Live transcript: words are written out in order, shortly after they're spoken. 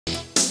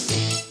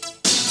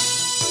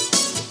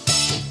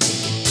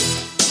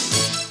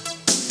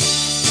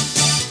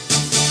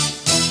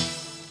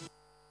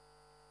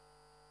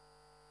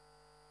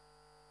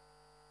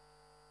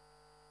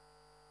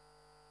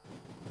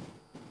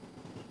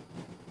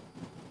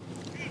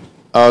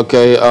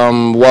Okay,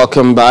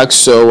 welcome back.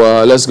 So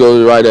let's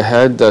go right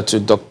ahead to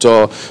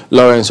Dr.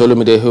 Lawrence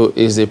Olumide, who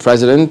is the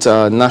president,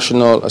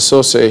 National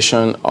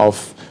Association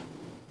of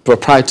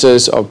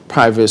Proprietors of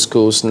Private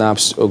Schools,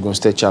 NAPS Ogun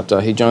State Chapter.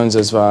 He joins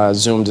us via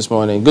Zoom this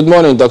morning. Good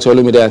morning, Dr.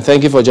 Olumide, and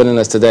thank you for joining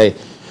us today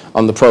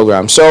on the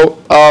program. So,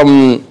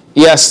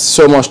 yes,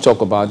 so much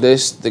talk about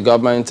this. The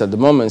government at the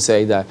moment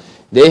say that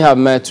they have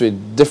met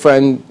with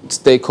different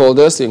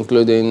stakeholders,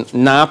 including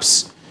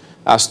NAPS,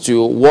 as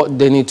to what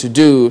they need to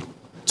do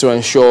to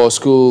ensure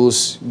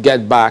schools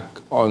get back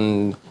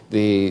on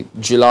the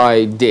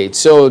July date.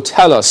 So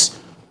tell us,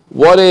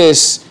 what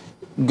is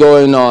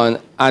going on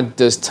at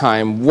this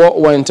time? What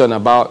went on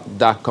about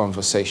that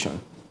conversation?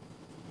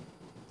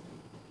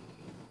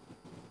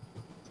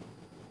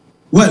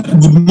 Well,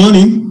 good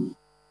morning.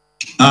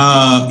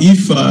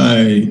 If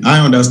I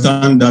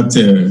understand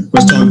that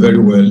question very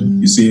well,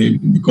 you see,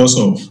 because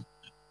of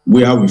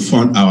where we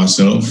found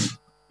ourselves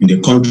in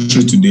the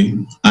country today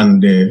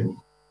and the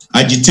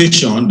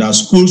agitation that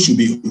schools should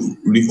be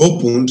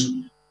reopened,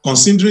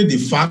 considering the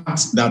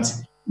fact that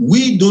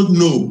we don't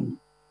know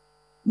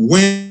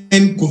when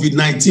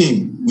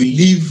COVID-19 will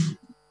leave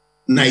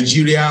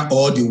Nigeria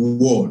or the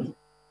world.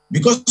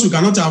 Because we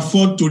cannot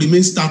afford to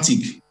remain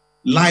static,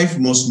 life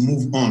must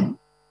move on.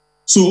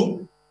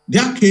 So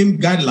there came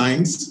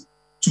guidelines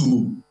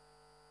to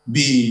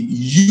be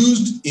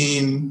used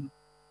in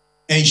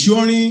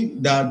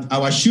ensuring that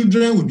our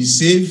children will be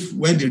safe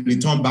when they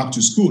return back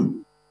to school.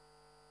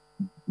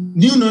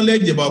 New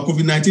knowledge about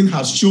COVID-19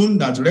 has shown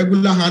that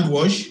regular hand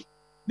wash,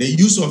 the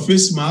use of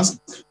face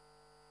masks,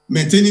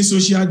 maintaining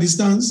social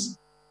distance,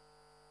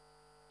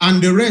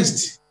 and the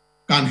rest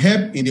can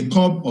help in the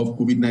curb of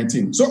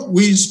COVID-19. So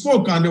we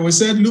spoke and we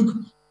said, look,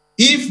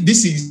 if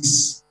this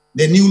is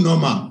the new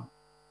normal,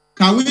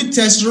 can we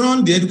test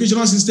run the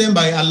educational system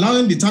by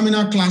allowing the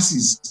terminal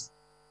classes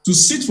to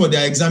sit for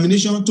their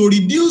examination to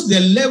reduce the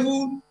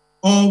level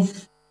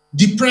of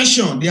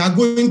depression they are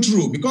going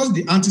through? Because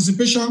the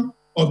anticipation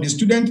of the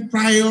student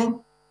prior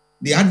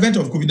the advent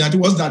of COVID-19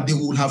 was that they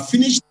would have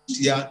finished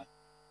their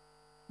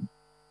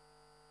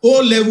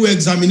O-level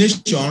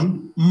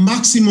examination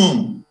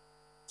maximum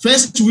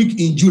first week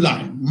in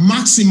July,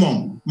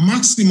 maximum.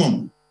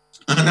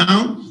 And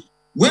now,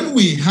 when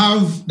we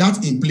have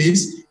that in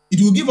place, it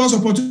will give us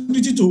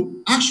opportunity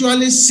to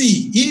actually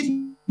see if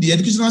the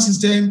educational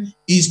system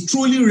is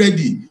truly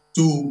ready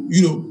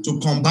to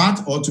combat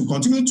or to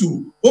continue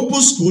to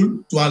open school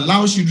to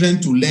allow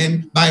children to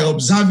learn by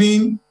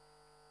observing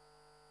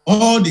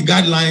all the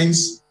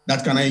guidelines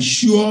that can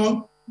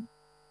ensure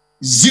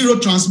zero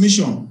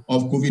transmission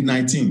of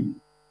COVID-19.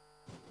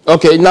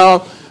 Okay,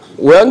 now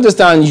we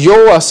understand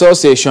your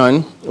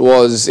association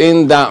was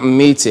in that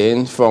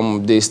meeting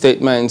from the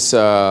statements,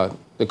 the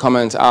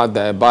comments out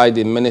there by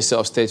the Minister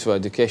of State for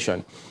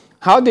Education.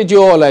 How did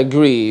you all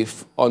agree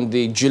on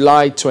the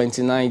July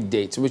 29th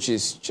date, which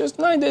is just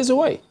 9 days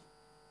away?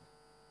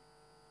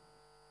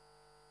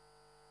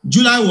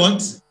 July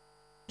what?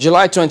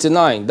 July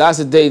 29, that's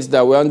the date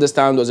that we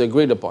understand was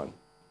agreed upon.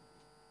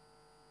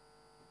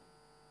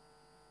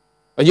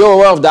 Are you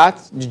aware of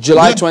that?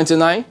 July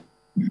 29?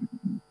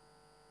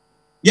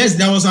 Yes,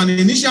 there was an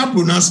initial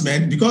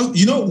pronouncement because,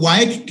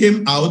 WAEC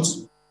came out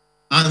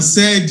and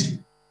said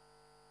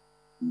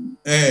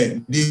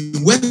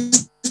the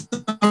West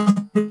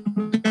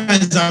African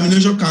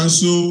Examination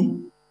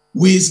Council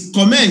will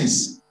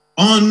commence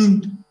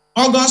on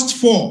August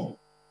 4.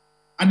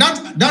 And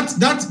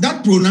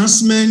that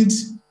pronouncement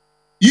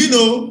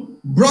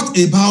brought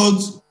about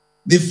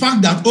the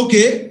fact that,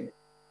 okay,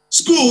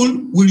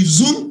 school will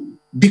resume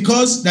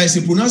because there is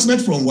a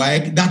pronouncement from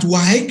WAEC that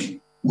WAEC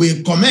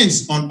will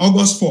commence on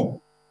August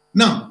 4.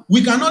 Now,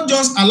 we cannot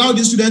just allow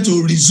the student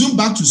to resume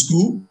back to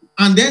school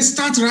and then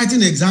start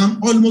writing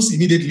exam almost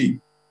immediately.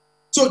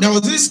 So there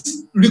was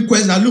this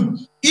request that, look,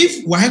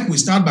 if WAEC will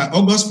start by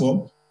August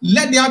 4,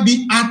 let there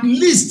be at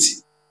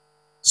least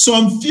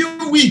some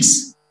few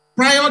weeks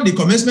prior the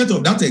commencement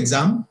of that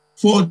exam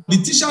for the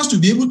teachers to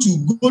be able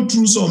to go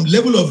through some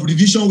level of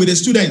revision with the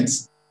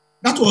students.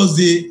 That was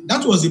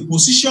the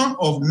position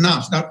of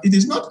NAPS, that it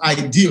is not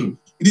ideal.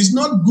 It is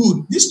not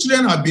good. These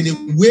children have been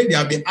away, they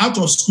have been out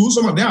of school.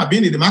 Some of them have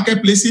been in the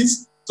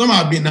marketplaces. Some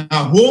have been at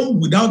home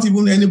without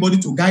even anybody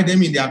to guide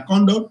them in their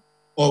conduct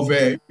of,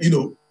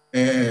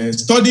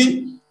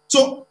 studying.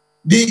 So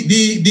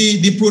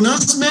the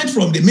pronouncement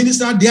from the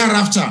minister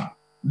thereafter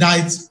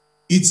that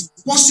it's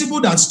possible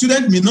that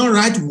students may not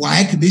write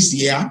WAEC this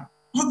year,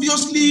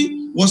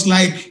 obviously was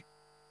like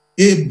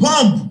a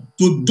bomb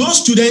to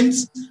those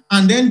students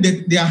and then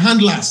their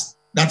handlers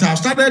that have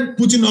started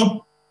putting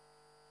up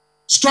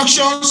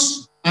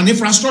structures and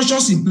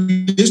infrastructures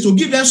in place to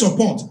give them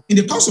support in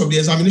the course of the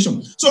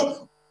examination.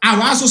 So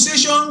our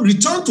association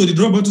returned to the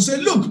drawing board to say,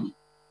 look,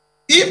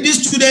 if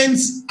these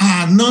students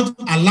are not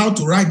allowed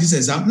to write this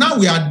exam, now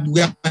we are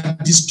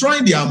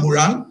destroying their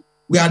morale,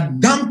 we are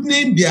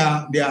dampening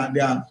their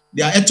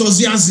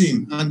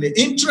enthusiasm, and the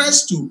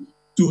interest to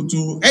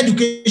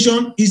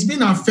education is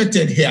being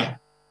affected here.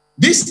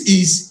 This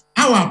is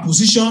our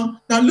position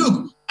that,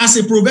 look, as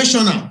a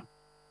professional,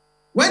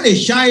 When a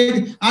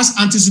child has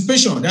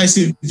anticipation, there is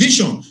a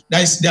vision,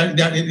 there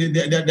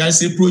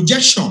is a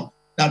projection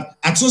that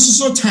at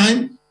so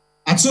time,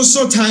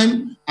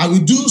 I will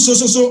do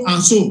so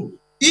and so.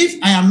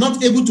 If I am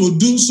not able to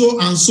do so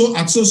and so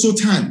at so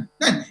time,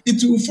 then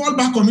it will fall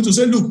back on me to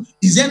say, look,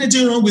 is there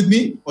anything wrong with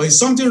me or is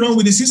something wrong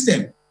with the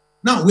system?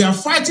 Now, we are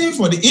fighting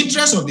for the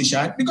interest of the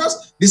child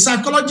because the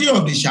psychology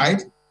of the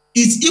child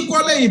is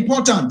equally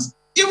important.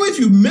 Even if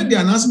you make the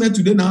announcement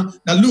today now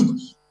that, look,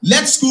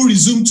 let school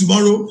resume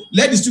tomorrow,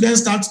 let the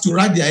students start to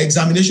write their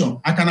examination,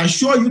 I can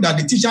assure you that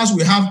the teachers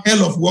will have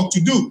hell of work to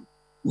do.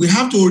 We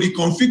have to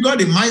reconfigure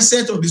the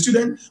mindset of the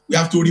student. We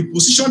have to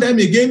reposition them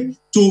again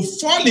to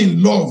fall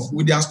in love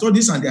with their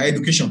studies and their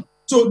education.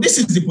 So this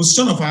is the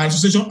position of our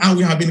association, and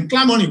we have been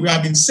clamoring, we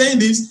have been saying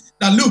this,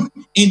 that look,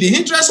 in the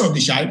interest of the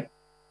child,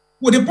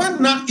 well, the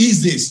point now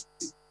is this.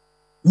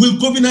 Will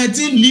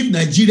COVID-19 leave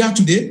Nigeria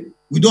today?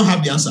 We don't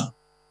have the answer.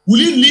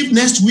 Will it leave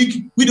next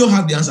week? We don't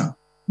have the answer.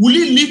 Will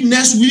it leave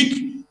next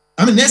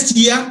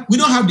year? We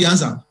don't have the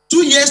answer.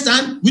 2 years'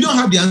 time, we don't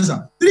have the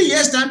answer. 3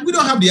 years' time, we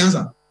don't have the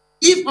answer.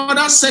 If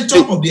other sector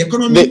of the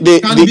economy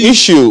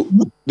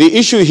the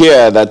issue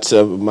here that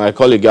my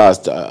colleague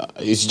asked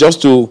is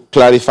just to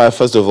clarify,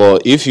 first of all,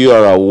 if you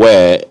are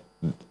aware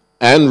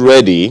and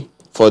ready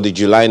for the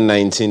July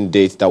 19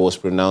 date that was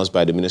pronounced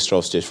by the Minister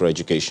of State for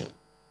Education.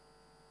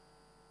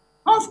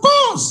 Of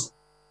course,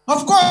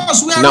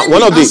 we are now, ready.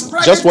 one of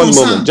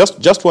the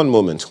just one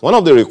moment. One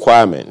of the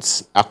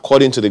requirements,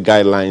 according to the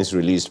guidelines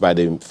released by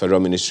the Federal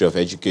Ministry of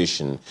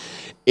Education,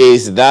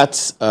 is that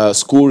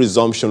school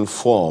resumption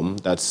form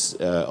that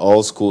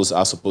all schools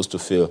are supposed to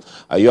fill.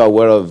 Are you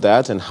aware of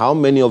that? And how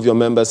many of your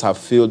members have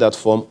filled that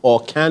form or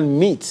can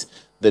meet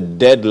the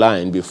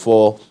deadline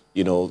before,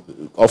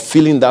 of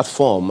filling that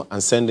form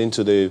and sending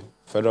to the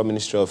Federal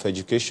Ministry of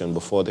Education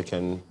before they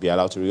can be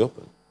allowed to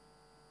reopen?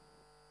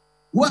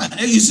 Well,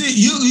 you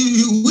see,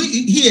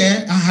 we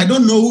here, I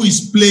don't know who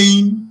is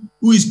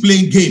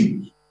playing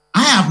game.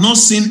 I have not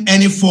seen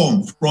any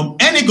form from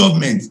any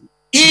government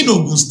in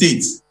Ogun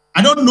State.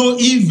 I don't know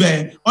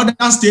if other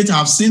states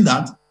have seen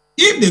that.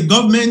 If the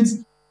government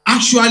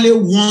actually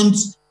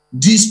wants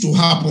this to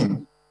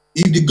happen,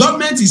 if the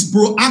government is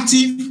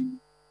proactive,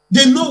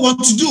 they know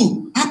what to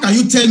do. How can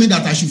you tell me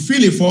that I should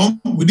fill a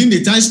form within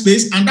the time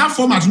space and that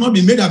form has not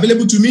been made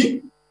available to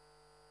me?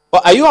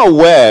 But are you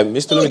aware,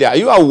 Mr. Olumide, are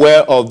you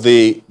aware of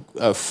the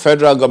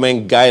federal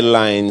government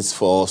guidelines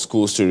for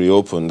schools to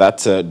reopen?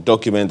 That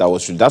document that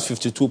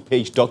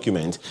 52-page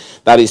document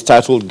that is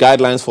titled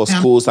Guidelines for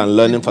Schools and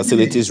Learning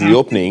Facilities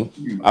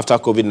Reopening After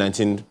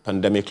COVID-19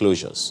 Pandemic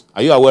Closures.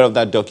 Are you aware of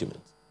that document?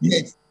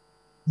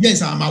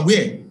 Yes, I'm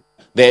aware.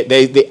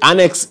 The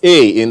Annex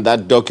A in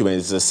that document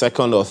is the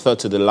second or third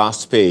to the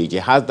last page.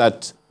 It has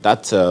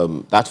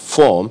that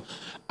form.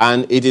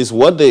 And it is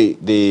what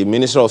the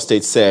Minister of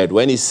State said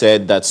when he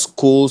said that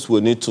schools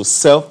will need to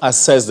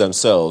self-assess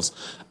themselves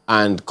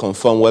and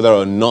confirm whether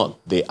or not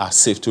they are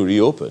safe to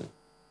reopen.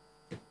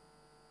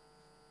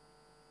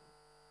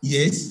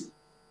 Yes.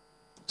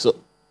 So,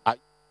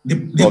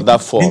 of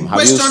that form,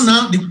 have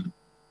you...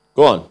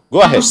 Go on,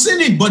 go ahead. I've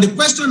seen it, but the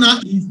question now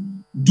is,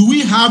 do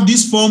we have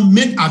this form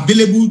made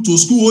available to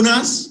school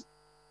owners?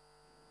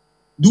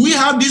 Do we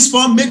have this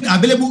form made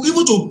available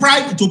even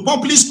to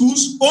public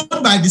schools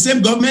owned by the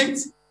same government?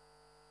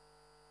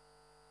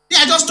 They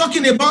are just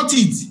talking about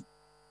it.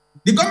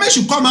 The government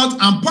should come out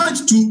and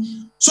point to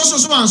so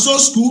and so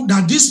school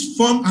that this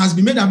form has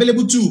been made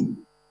available to.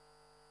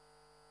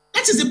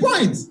 That is the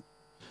point.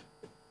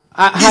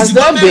 Has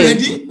there been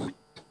ready?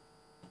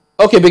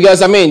 Okay,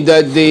 because I mean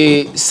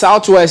the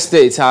Southwest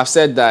states have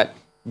said that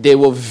they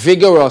will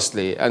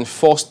vigorously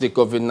enforce the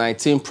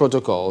COVID-19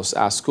 protocols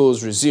as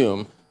schools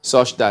resume,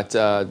 such that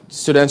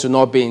students will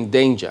not be in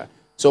danger.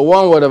 So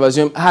one would have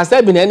assumed, has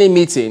there been any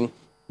meeting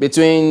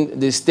between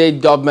the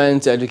state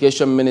government,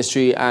 education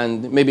ministry,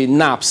 and maybe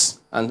NAPS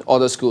and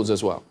other schools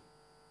as well?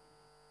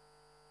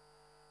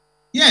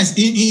 Yes,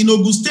 in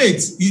Ogun State,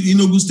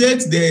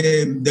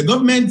 the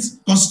government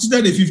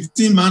constituted a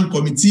 15-man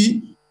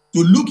committee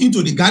to look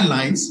into the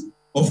guidelines,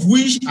 of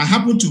which I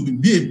happen to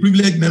be a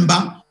privileged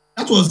member.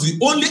 That was the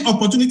only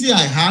opportunity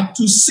I had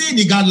to see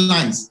the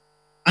guidelines.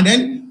 And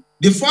then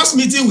the first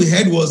meeting we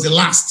had was the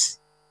last.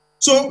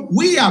 So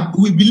we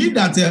believe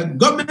that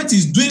government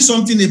is doing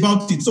something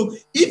about it. So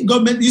if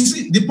government, you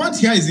see, the point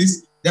here is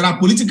this: there are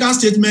political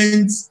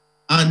statements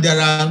and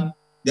there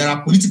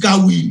are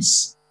political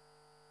wills.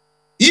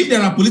 If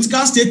there are political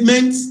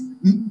statements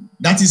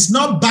that is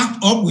not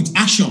backed up with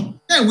action,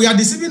 then we are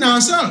deceiving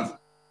ourselves.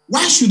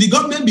 Why should the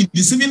government be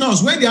deceiving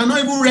us when they are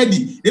not even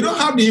ready? They don't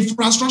have the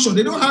infrastructure,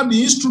 they don't have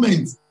the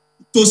instruments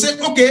to say,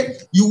 okay,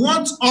 you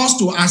want us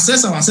to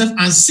assess ourselves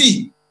and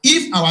see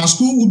if our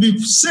school will be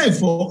safe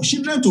for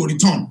children to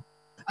return.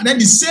 And then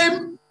the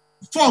same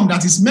form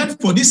that is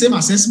meant for the same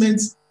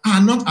assessments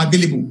are not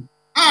available.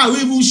 Are we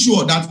even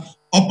sure that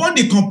upon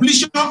the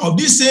completion of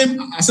this same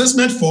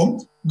assessment form,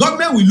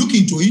 government will look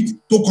into it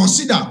to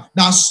consider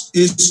that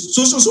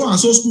so and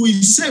so school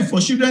is safe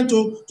for children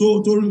to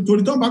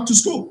return back to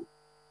school?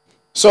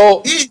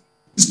 So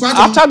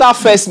After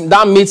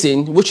that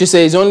meeting, which you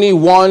say is only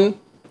one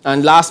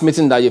and last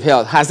meeting that you've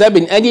held, has there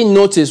been any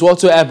notice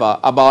whatsoever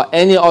about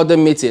any other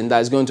meeting that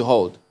is going to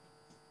hold?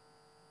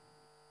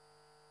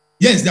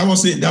 Yes, there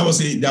was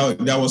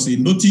a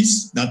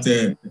notice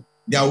that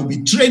there will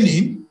be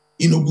training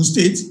in Ogun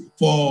State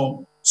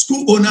for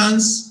school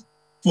owners,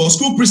 for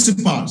school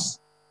principals.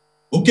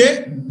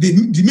 Okay,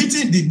 the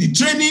meeting, the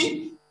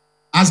training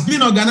has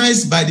been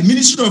organized by the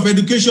Ministry of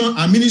Education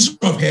and Ministry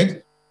of Health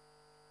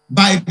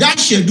by that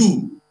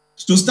schedule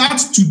to start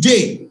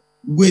today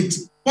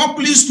with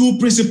public school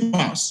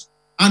principals,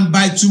 and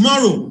by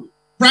tomorrow,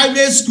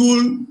 private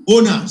school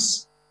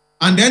owners,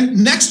 and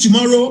then next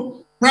tomorrow,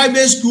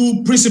 private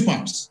school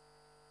principals.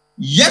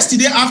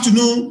 Yesterday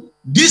afternoon,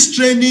 this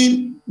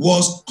training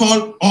was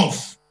called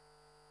off.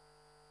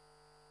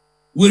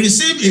 We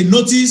received a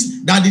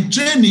notice that the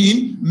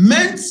training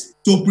meant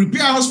to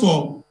prepare us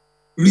for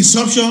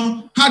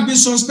resumption had been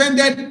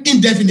suspended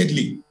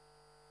indefinitely.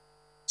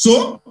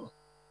 So,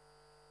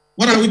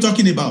 what are we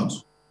talking about?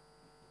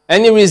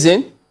 Any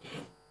reason?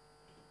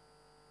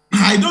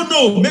 I don't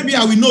know. Maybe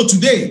I will know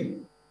today.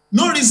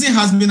 No reason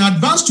has been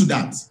advanced to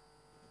that.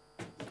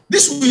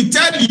 This will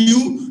tell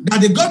you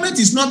that the government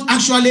is not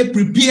actually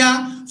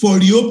prepared for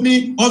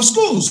reopening of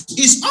schools.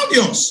 It's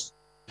obvious.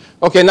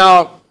 Okay,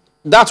 now,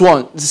 that's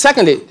one.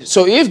 Secondly,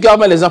 so if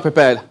government is not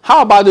prepared,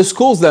 how about the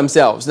schools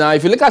themselves? Now,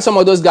 if you look at some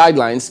of those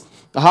guidelines,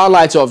 the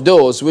highlights of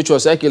those which were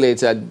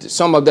circulated,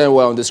 some of them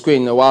were on the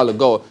screen a while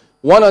ago.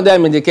 One of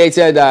them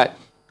indicated that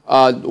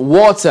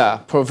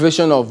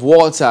provision of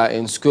water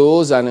in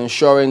schools and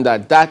ensuring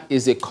that that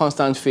is a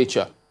constant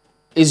feature.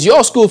 Is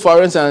your school,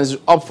 for instance,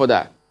 up for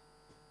that?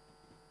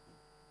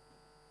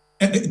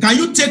 Can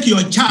you take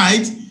your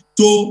child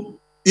to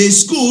a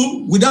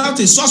school without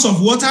a source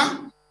of water?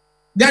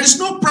 There is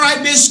no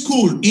private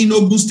school in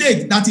Ogun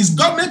State that is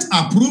government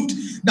approved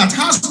that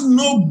has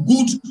no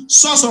good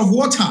source of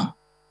water.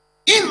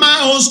 In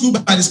my own school,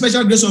 by the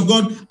special grace of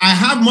God, I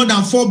have more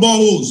than 4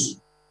 boreholes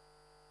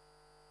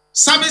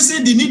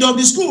servicing the need of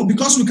the school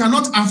because we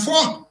cannot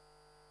afford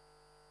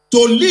to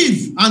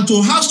live and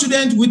to have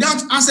students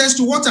without access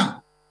to water.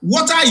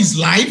 Water is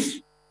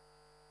life.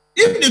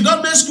 If the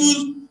government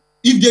schools,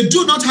 if they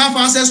do not have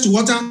access to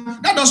water,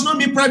 that does not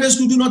mean private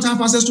schools do not have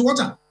access to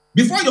water.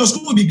 Before your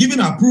school will be given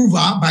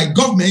approval by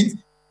government,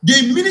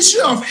 the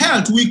Ministry of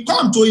Health will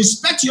come to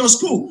inspect your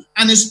school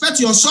and inspect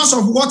your source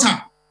of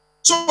water.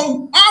 So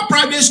all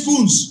private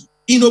schools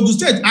in Ogun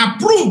State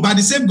approved by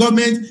the same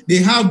government, they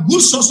have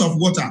good source of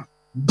water.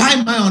 By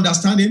my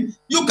understanding,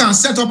 you can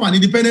set up an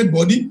independent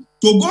body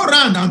to go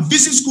around and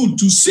visit school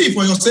to see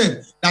for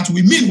yourself that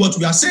we mean what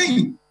we are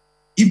saying.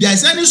 If there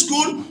is any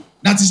school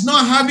that is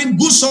not having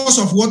good source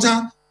of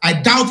water,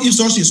 I doubt if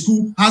such a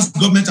school has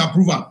government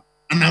approval.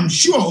 And I'm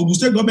sure Ogun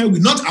State government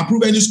will not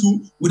approve any school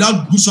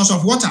without good source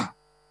of water.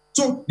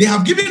 So they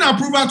have given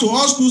approval to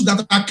all schools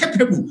that are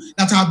capable,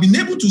 that have been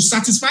able to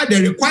satisfy the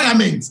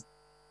requirements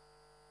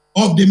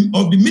of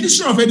the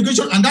Ministry of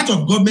Education and that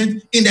of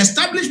government in the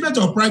establishment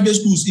of private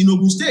schools in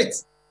Ogun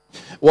State.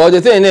 Well, the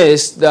thing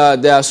is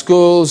that there are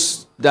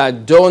schools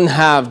that don't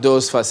have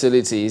those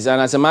facilities. And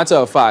as a matter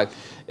of fact,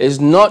 it's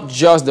not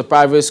just the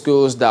private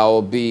schools that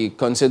will be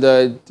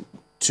considered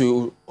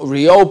to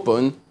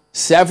reopen,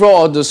 several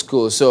other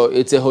schools. So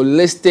it's a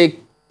holistic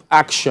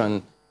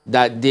action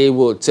that they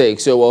will take.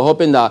 So we're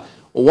hoping that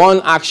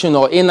one action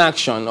or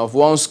inaction of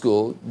one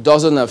school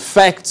doesn't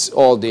affect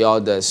all the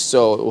others.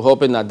 So we're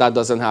hoping that that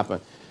doesn't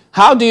happen.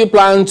 How do you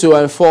plan to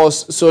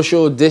enforce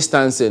social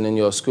distancing in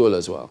your school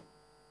as well?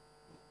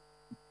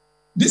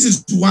 This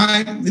is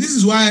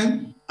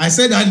why I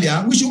said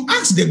earlier, we should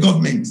ask the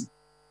government,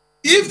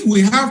 if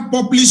we have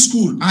public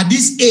school at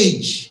this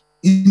age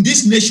in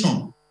this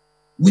nation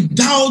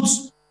without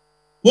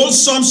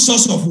wholesome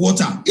source of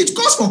water, it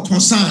calls for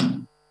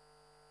concern.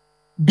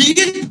 Be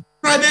it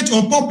private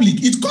or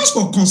public, it calls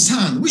for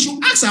concern. We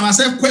should ask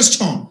ourselves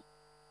question.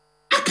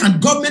 How can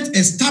government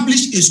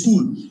establish a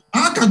school?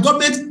 How can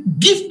government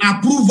give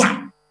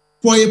approval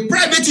for a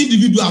private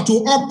individual to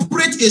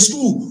operate a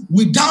school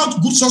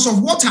without good source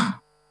of water?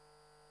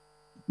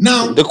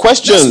 Now, the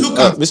question,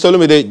 Mr.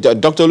 Olumide,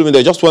 Dr.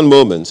 Olumide, just one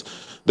moment.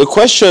 The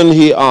question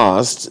he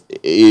asked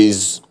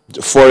is,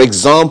 for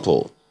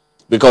example,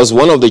 because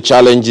one of the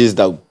challenges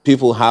that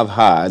people have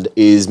had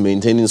is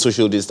maintaining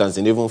social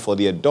distancing, even for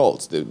the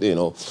adults,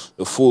 the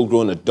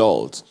full-grown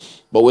adults.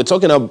 But we're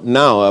talking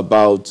now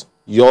about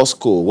your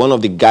school. One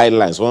of the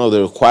guidelines, one of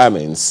the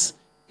requirements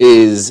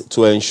is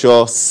to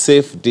ensure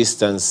safe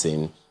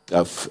distancing,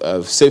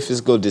 safe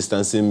physical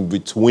distancing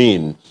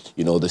between,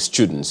 the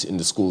students in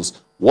the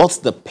schools. What's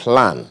the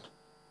plan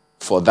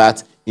for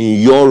that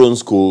in your own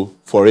school,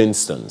 for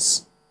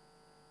instance?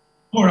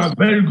 All right,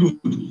 very good.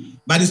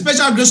 By the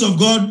special grace of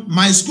God,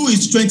 my school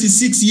is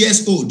 26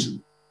 years old.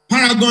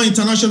 Paragon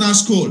International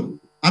School,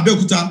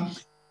 Abeokuta.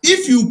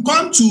 If you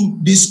come to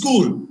the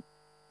school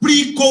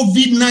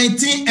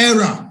pre-COVID-19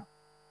 era,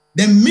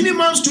 the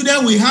minimum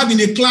student we have in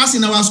a class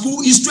in our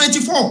school is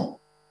 24.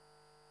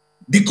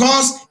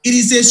 Because it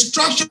is a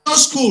structural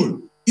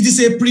school. It is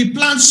a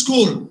pre-planned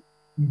school.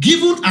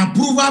 given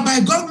approval by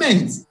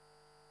government.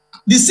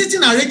 The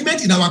seating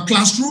arrangement in our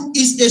classroom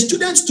is a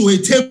student to a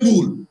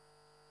table.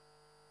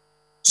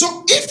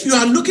 So if you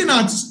are looking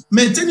at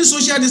maintaining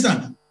social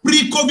distance,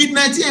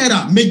 pre-COVID-19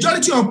 era,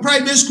 majority of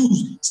private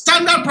schools,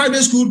 standard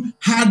private school,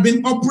 had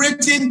been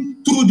operating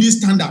through this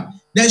standard.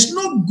 There is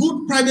no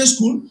good private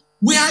school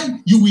where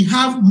you will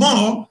have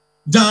more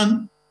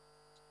than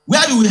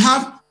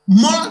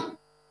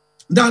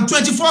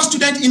 24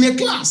 students in a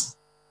class.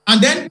 And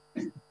then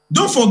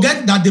don't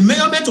forget that the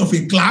measurement of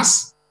a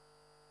class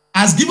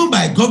as given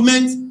by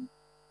government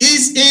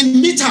is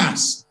in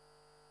meters.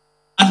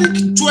 I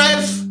think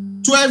 12,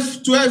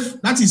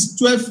 that is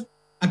 12,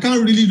 I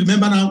can't really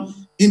remember now,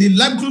 in the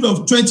likelihood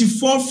of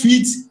 24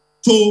 feet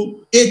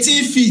to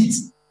 18 feet,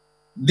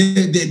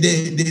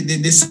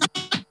 the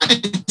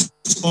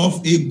size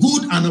of a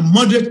good and a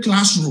moderate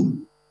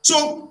classroom.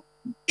 So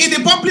in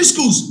the public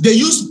schools, they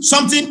use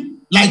something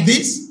like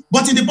this,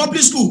 but in the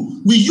public school,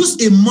 we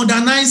use a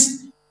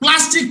modernized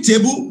plastic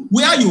table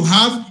where you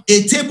have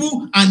a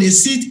table and a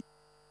seat.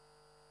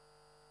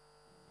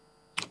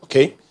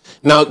 Okay.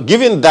 Now,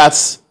 given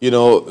that,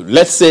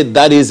 let's say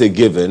that is a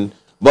given,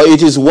 but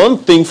it is one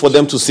thing for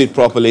them to sit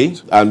properly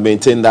and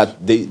maintain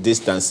that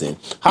distancing.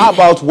 How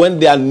about when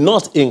they are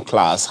not in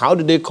class? How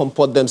do they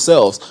comport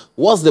themselves?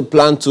 What's the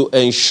plan to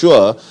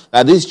ensure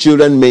that these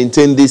children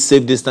maintain this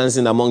safe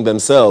distancing among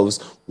themselves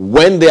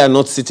when they are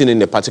not sitting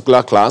in a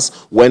particular class,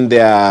 when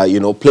they are,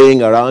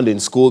 playing around in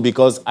school?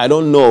 Because I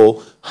don't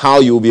know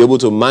how you'll be able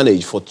to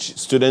manage for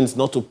students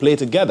not to play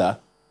together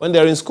when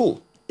they're in school,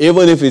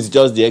 even if it's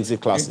just the exit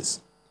classes.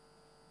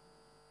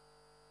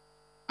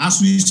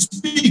 As we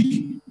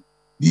speak,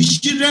 the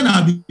children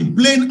have been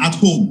playing at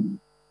home.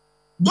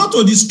 Go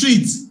to the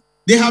streets.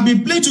 They have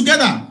been playing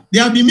together. They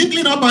have been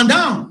mingling up and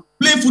down,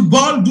 play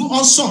football, do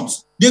all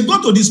sorts. They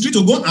go to the street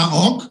to go and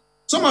hawk.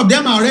 Some of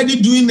them are already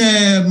doing,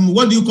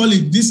 what do you call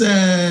it, this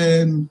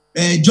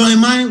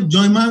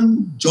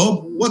joinman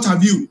job, what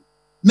have you.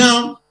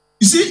 Now,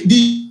 you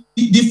see,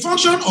 the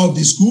function of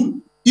the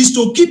school is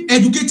to keep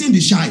educating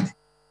the child.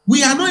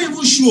 We are not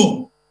even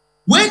sure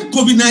when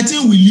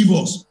COVID-19 will leave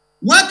us.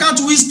 Why can't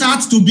we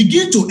start to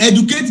begin to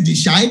educate the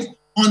child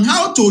on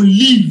how to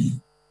live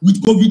with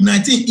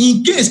COVID-19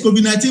 in case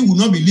COVID-19 will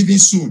not be leaving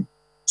soon?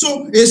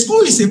 So a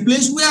school is a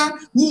place where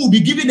we will be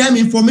giving them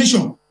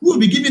information, we will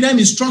be giving them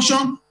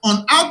instruction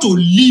on how to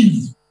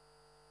live.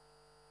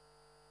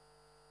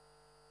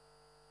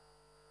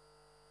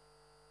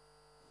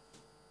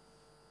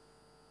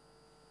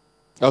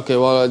 Okay,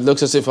 well, it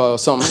looks as if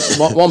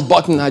one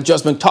button had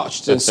just been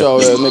touched, and so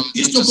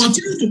it's to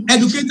continue to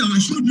educate our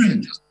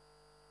children.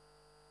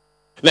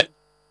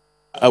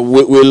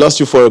 We lost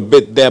you for a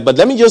bit there, but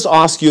let me just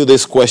ask you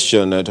this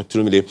question, Dr.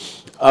 Olumide.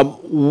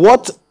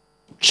 What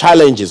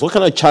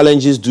kind of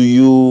challenges do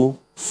you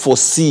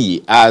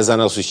foresee as an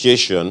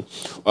association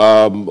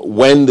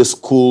when the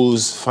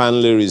schools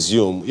finally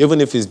resume,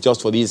 even if it's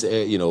just for these,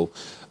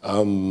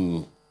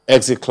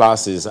 exit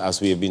classes,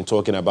 as we have been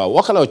talking about?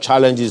 What kind of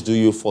challenges do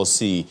you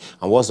foresee,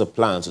 and what's the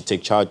plan to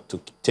take care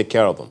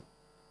of them?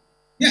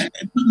 Yeah,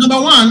 number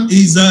one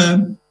is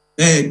the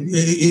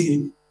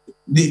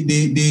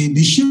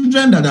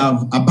children that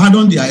have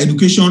abandoned their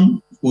education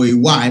for a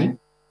while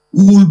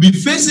will be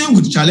facing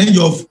with challenge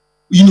of,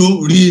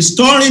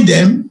 restoring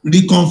them,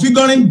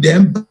 reconfiguring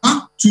them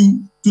back to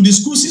the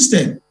school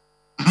system.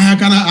 I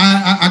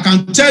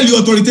can tell you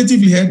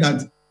authoritatively here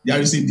that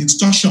there is a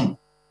distortion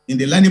in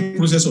the learning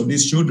process of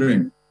these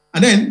children.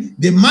 And then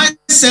the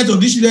mindset of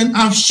these children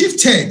have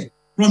shifted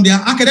from their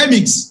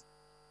academics.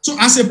 So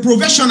as a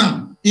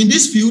professional in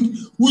this field,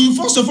 we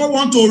first of all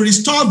want to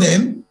restore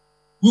them.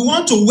 We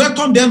want to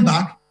welcome them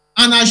back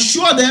and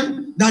assure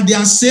them that they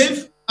are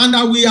safe, and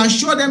that we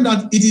assure them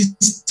that it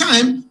is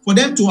time for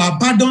them to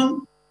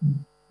abandon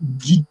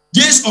the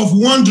days of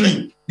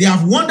wandering. They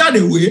have wandered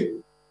away.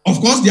 Of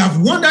course, they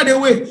have wandered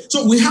away.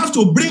 So we have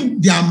to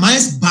bring their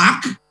minds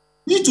back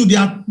into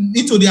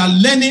their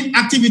learning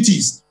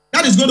activities.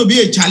 That is going to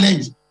be a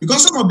challenge,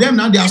 because some of them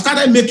now, they have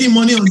started making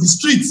money on the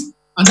streets,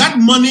 and that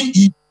money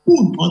is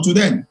put onto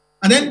them.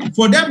 And then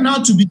for them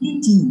now to begin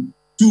to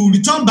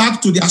return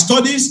back to their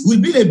studies will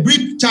be a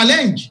brief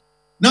challenge.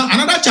 Now,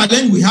 another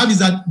challenge we have is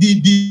that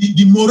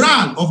the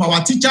morale of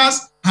our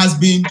teachers has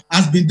been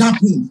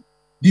dampened.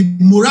 The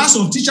morals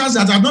of teachers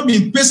that have not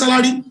been paid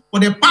salary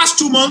for the past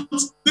 2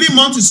 months, 3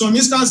 months in some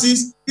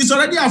instances, is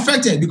already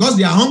affected because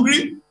they are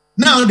hungry.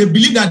 Now they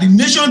believe that the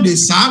nation they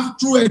serve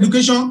through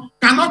education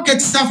cannot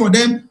cater for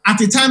them at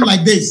a time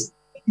like this.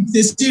 It's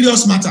a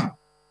serious matter.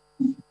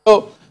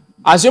 So,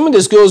 assuming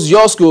the schools,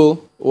 your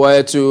school,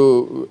 were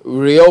to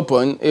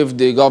reopen, if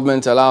the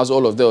government allows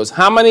all of those,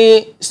 how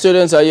many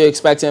students are you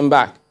expecting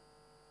back?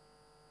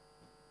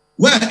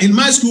 Well, in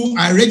my school,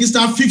 I register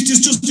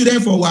 52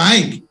 students for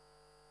WAEC.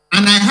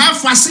 And I have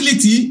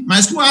facility, my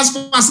school has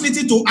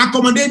facility to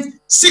accommodate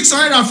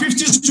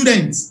 650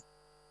 students.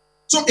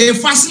 So a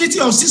facility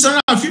of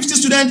 650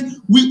 students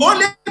will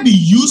only be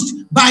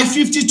used by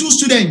 52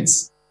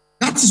 students.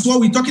 That is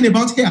what we're talking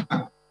about here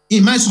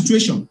in my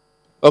situation.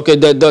 Okay,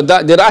 did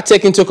that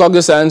take into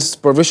cognizance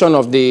provision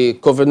of the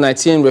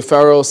COVID-19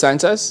 referral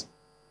centers?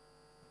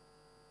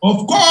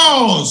 Of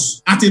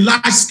course, at a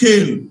large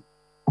scale.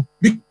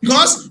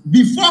 Because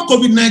before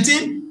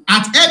COVID-19,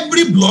 at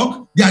every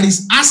block, there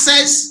is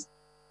access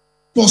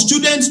for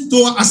students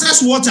to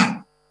access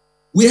water.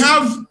 We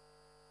have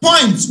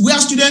points where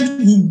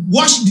students will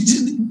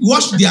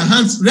wash their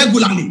hands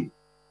regularly.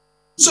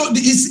 So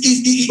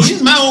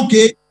in my own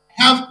case,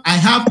 I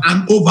have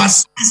an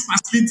oversized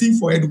facility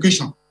for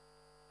education.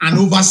 An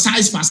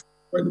oversized facility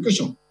for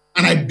education.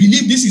 And I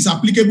believe this is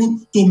applicable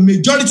to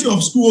majority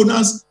of school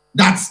owners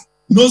that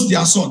knows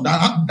their salt,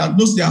 that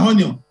knows their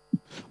onion.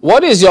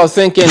 What is your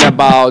thinking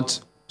about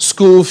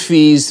school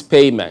fees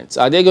payments?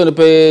 Are they going to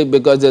pay,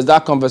 because there's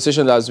that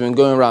conversation that's been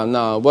going around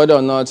now, whether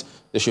or not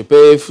they should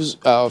pay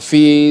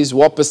fees,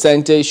 what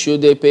percentage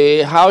should they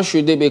pay, how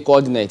should they be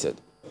coordinated?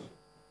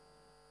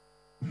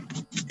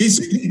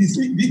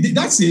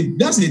 That's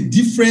a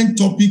different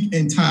topic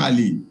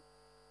entirely.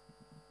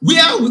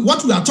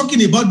 What we are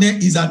talking about there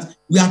is that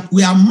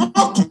we are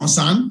more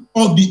concerned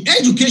of the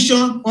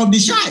education of the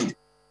child.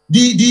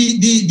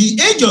 The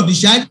age of the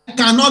child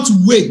cannot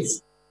wait.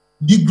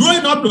 The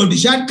growing up of the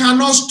child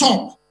cannot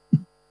stop.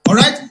 All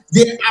right,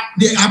 the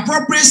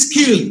appropriate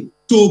skill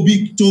to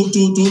be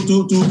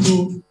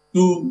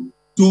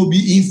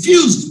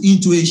infused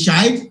into a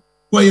child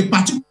for a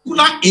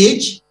particular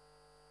age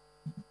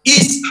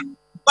is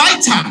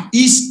vital,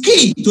 is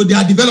key to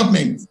their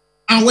development.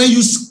 And when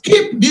you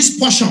skip this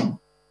portion,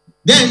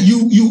 then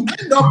you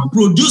end up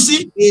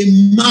producing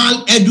a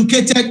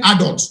mal-educated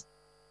adult.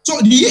 So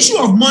the issue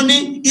of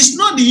money is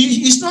not key.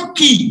 It's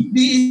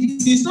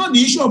not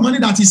the issue of money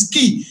that is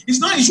key. It's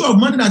not the issue of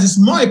money that is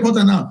more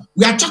important now.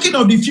 We are talking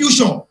of the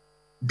future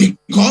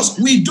because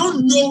we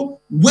don't know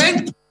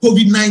when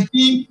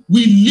COVID-19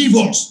 will leave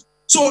us.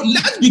 So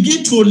let's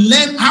begin to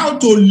learn how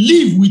to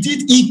live with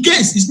it in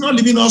case it's not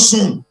leaving us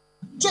soon.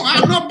 So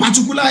I'm not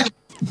particular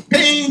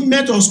paying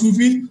net of school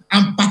fees.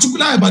 I'm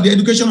particular about the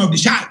education of the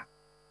child,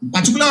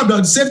 particular about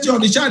the safety of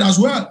the child as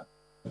well.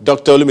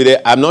 Dr.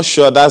 Olumide, I'm not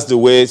sure that's the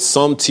way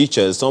some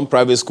teachers, some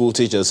private school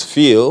teachers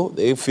feel.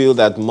 They feel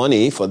that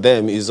money for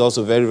them is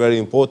also very, very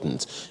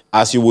important.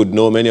 As you would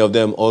know, many of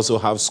them also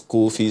have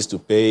school fees to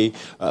pay,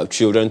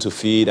 children to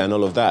feed and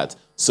all of that.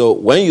 So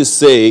when you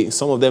say,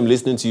 some of them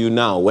listening to you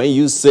now, when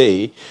you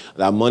say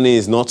that money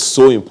is not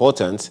so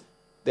important,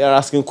 they are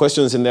asking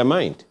questions in their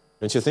mind,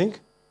 don't you think?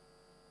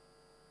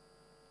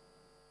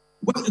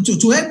 Well,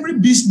 to every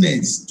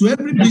business, there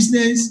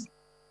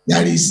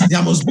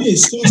must be a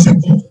source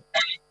of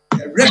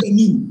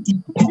revenue to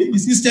keep the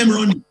system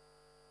running.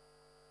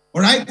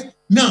 All right.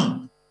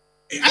 Now,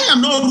 I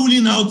am not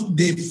ruling out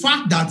the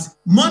fact that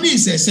money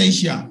is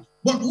essential.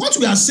 But what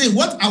we are saying,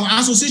 what our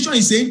association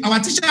is saying, our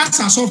teachers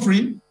are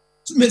suffering.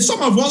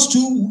 Some of us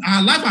too,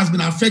 our life has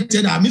been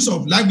affected, our means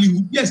of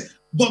livelihood. Yes,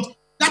 but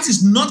that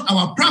is not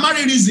our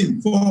primary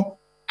reason for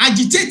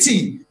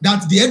agitating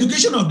that the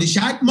education of the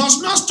child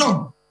must not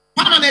stop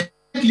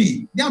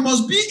permanently. There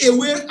must be a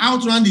way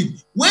out around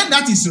it. When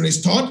that is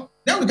restored,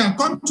 then we can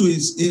come to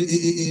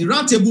a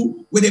round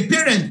table with a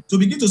parent to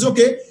begin to say,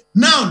 okay,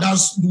 now that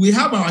we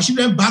have our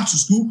children back to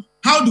school,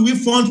 how do we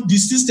fund the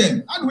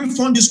system? How do we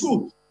fund the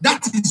school?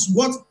 That is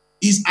what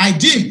is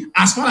ideal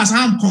as far as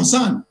I'm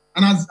concerned.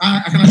 And as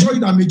I can assure you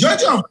that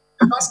majority of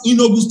us in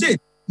Ogun State,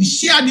 we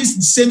share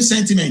this same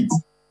sentiment.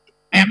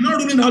 I am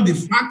not ruling out the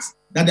fact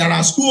that there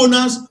are school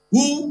owners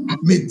who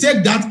may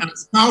take that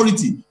as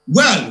priority.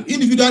 Well,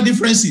 individual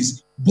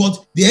differences,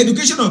 but the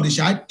education of the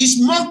child is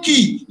more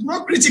key,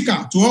 more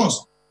critical to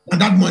us than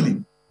that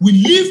money. We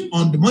live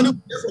on the money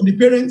from the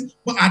parents,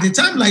 but at a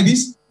time like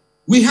this,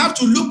 we have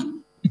to look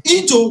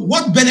into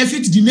what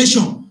benefits the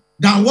nation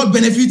than what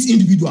benefits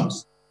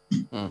individuals.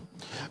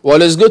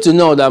 Well, it's good to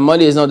know that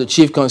money is not the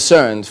chief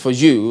concern for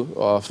you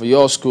or for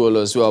your school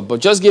as well.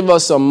 But just give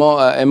us some more,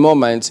 a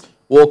moment.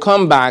 We'll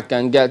come back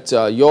and get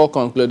your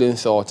concluding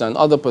thoughts and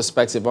other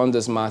perspective on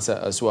this matter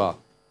as well.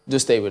 Do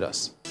stay with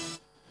us.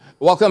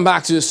 Welcome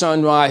back to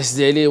Sunrise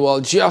Daily. Well,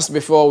 just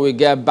before we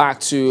get back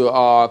to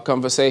our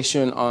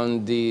conversation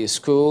on the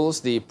schools,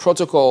 the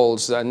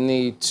protocols that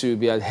need to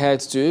be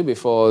adhered to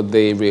before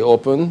they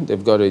reopen,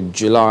 they've got a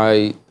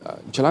July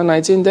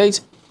 19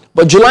 date.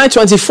 But July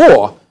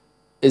 24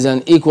 is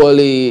an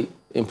equally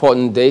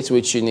important date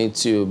which you need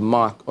to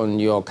mark on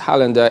your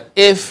calendar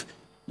if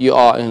you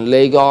are in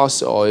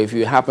Lagos or if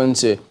you happen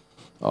to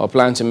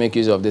plan to make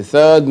use of the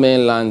third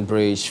mainland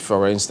bridge,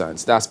 for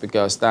instance. That's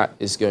because that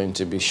is going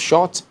to be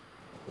short.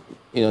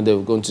 You know, they're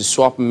going to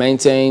swap,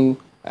 maintain,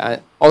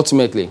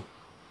 ultimately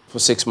for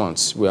 6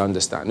 months, we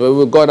understand. Well,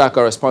 we've got our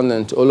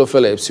correspondent, Olu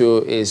Phillips,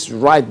 who is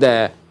right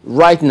there,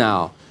 right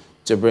now,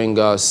 to bring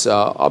us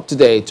up to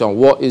date on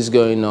what is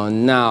going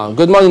on now.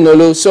 Good morning,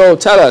 Olu. So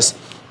tell us,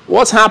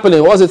 what's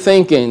happening? What's the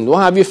thinking?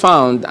 What have you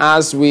found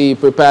as we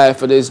prepare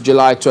for this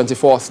July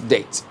 24th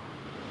date?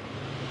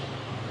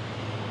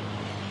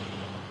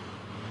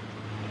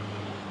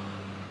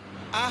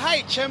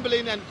 Hi,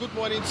 Chamberlain, and good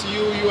morning to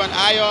you and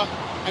Ayo,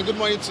 and good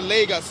morning to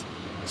Lagos.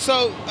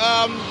 So,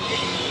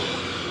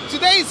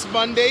 today is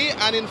Monday,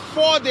 and in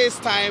 4 days'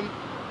 time,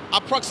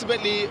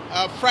 approximately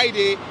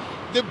Friday,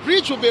 the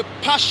bridge will be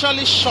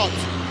partially shut.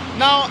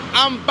 Now,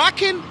 I'm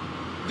backing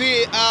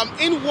the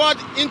inward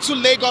into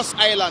Lagos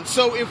Island.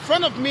 So in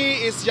front of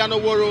me is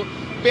Yanoworo,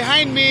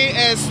 behind me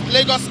is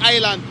Lagos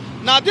Island.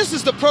 Now, this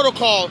is the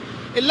protocol.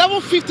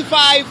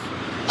 11:55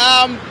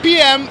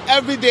 p.m.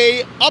 every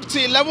day up to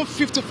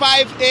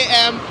 11:55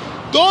 a.m.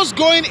 Those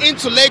going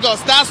into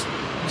Lagos, that's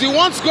the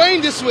ones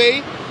going this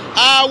way,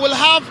 will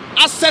have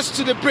access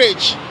to the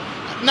bridge.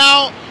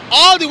 Now,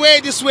 all the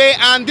way this way,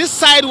 and this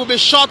side will be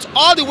shut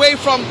all the way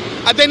from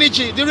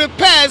Adeniji. The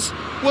repairs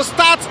will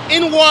start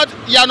inward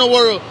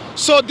Yanoworo.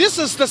 So this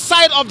is the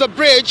side of the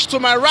bridge to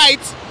my right,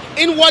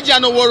 inward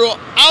Yanoworo,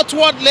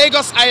 outward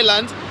Lagos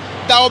Island,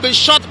 that will be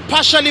shut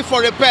partially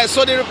for repairs.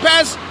 So the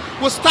repairs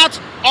will start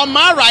on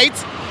my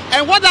right,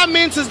 and what that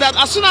means is that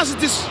as soon as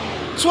it is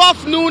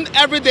 12 noon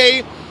every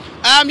day,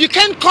 you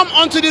can't come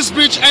onto this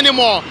bridge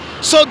anymore.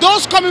 So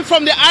those coming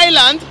from the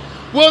island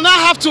will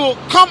now have to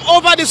come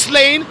over this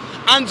lane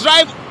and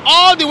drive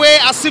all the way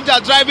as if they're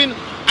driving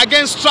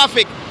against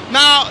traffic.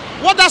 Now,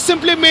 what that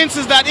simply means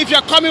is that if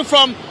you're coming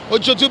from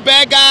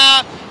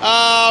Ojodu-Bega,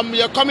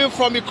 you're coming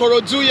from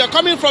Ikorodu, you're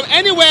coming from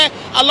anywhere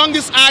along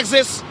this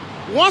axis,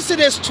 once it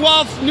is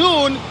 12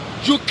 noon,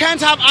 you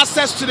can't have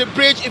access to the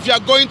bridge if you're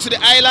going to the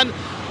island,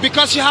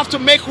 because you have to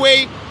make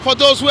way for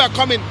those who are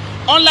coming.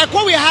 Unlike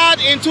what we had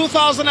in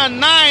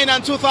 2009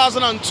 and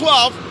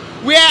 2012,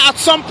 where at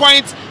some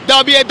point there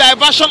will be a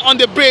diversion on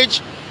the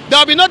bridge. There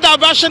will be no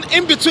diversion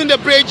in between the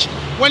bridge.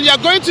 When you are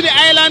going to the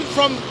island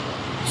from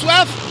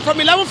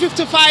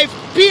 11:55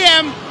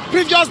 p.m.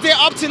 previous day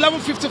up to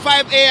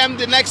 11:55 a.m.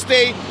 the next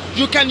day,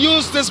 you can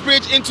use this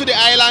bridge into the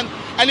island.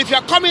 And if you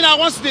are coming out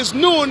once it is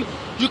noon,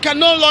 you can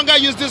no longer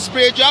use this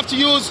bridge. You have to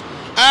use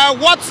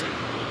what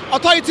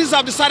authorities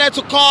have decided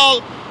to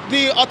call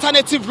the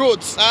alternative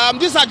routes.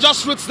 These are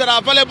just routes that are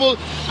available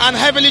and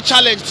heavily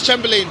challenged,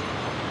 Chamberlain.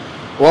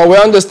 Well, we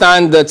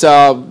understand that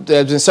there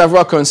have been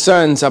several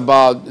concerns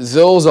about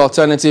those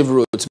alternative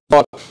routes.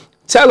 But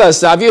tell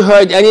us, have you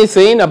heard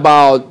anything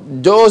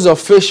about those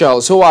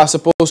officials who are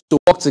supposed to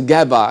work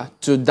together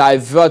to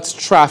divert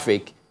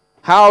traffic?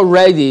 How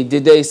ready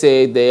did they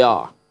say they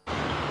are?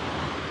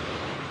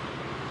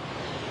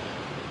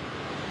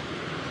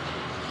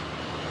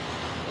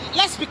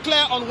 Let's be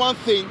clear on one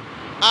thing.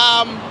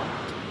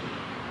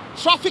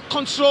 Traffic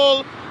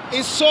control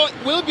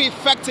will be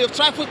effective.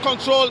 Traffic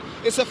control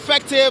is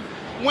effective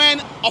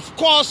when, of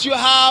course, you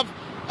have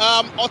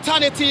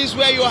alternatives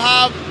where you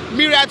have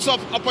myriads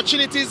of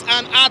opportunities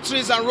and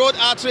arteries and road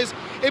arteries.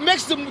 It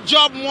makes the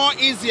job more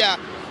easier.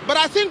 But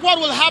I think what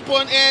will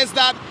happen is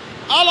that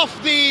all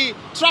of the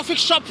traffic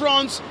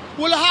chaperones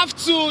will have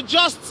to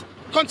just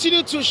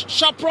continue to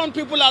chaperone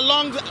people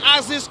along the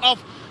axis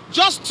of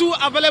just two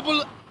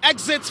available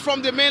exits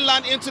from the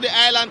mainland into the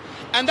island,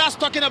 and that's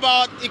talking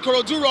about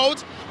Ikorodu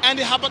Road and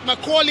the Herbert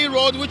Macaulay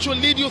Road, which will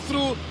lead you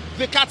through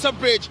the Carter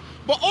Bridge.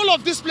 But all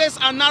of these places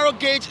are narrow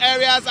gauge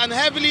areas and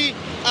heavily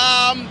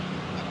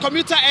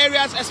commuter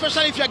areas,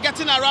 especially if you're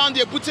getting around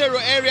the Ebute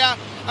area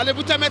and the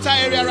Ebute Meta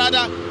area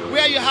rather,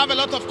 where you have a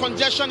lot of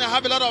congestion and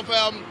have a lot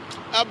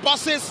of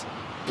buses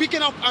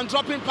picking up and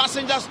dropping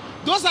passengers.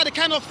 Those are the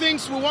kind of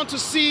things we want to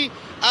see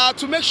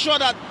to make sure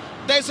that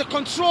there is a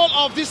control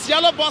of these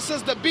yellow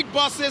buses, the big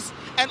buses,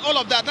 and all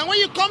of that. And when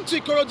you come to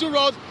Ikorodu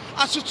Road,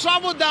 as you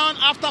travel down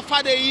after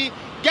Fadeyi,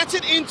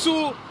 getting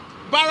into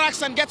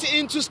barracks and getting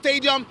into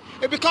stadium,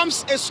 it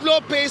becomes a slow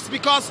pace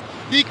because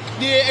the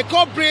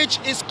Eko Bridge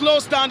is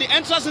closed down. The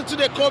entrance into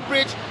the Eko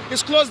Bridge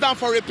is closed down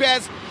for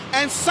repairs.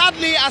 And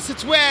sadly, as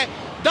it were,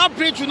 that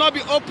bridge will not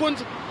be opened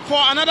for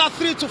another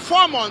 3 to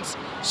 4 months.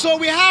 So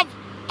we have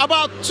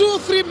about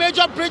 2-3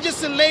 major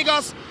bridges in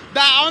Lagos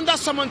that are under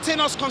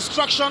simultaneous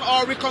construction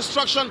or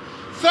reconstruction.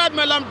 Third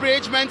Mainland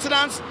Bridge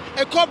maintenance,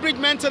 Eko Bridge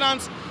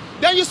maintenance.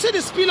 Then you see the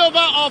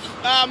spillover of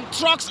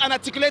trucks and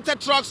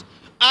articulated trucks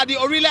at the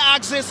Orile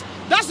axis.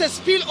 That's the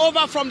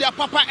spillover from the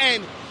Apapa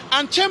end.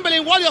 And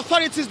Chamberlain, what the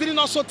authorities didn't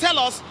also tell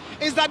us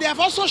is that they have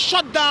also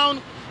shut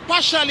down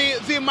partially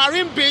the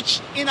Marine Beach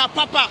in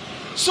Apapa.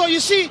 So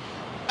you see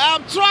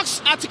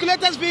trucks,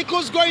 articulated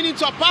vehicles going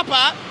into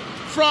Apapa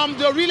from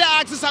the Orile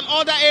axis and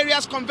other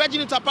areas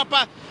converging into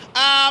Apapa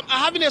are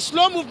having a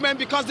slow movement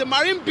because the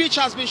Marine Beach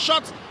has been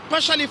shut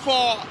partially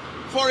for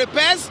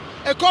repairs.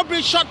 Eko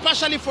Bridge shut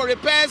partially for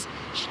repairs.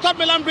 Third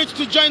Mainland Bridge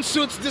to join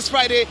suits this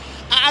Friday.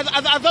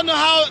 I don't know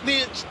how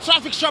the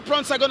traffic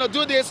chaperones are going to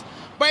do this,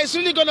 but it's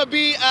really going to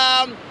be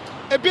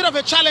a bit of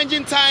a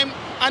challenging time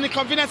and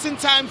inconveniencing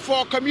time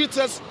for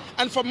commuters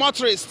and for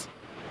motorists.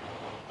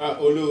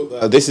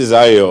 Olu, this is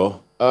Ayo.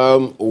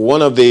 On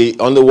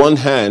the one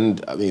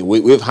hand, I mean,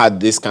 we've had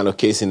this kind of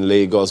case in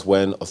Lagos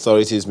when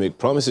authorities make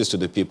promises to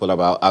the people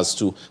as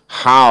to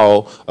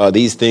how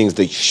these things,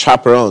 the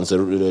chaperones,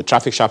 the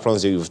traffic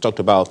chaperones that you've talked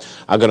about,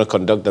 are going to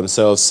conduct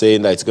themselves,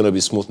 saying that it's going to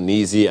be smooth and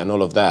easy and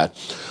all of that.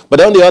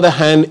 But on the other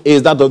hand,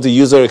 is that of the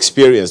user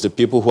experience, the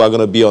people who are going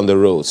to be on the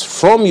roads.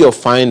 From your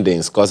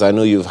findings, because I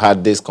know you've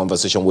had this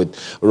conversation with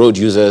road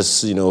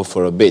users,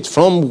 for a bit,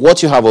 from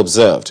what you have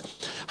observed,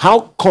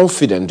 How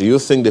confident do you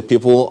think the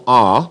people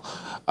are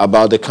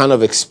about the kind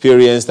of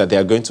experience that they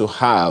are going to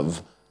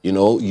have, you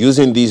know,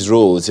 using these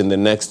roads in the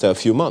next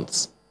few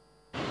months?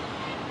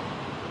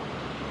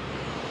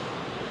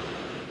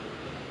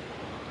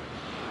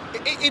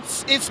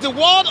 It's the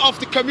word of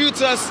the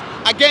commuters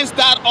against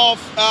that of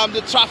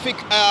the traffic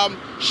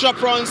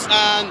chaperons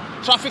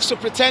and traffic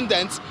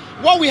superintendents.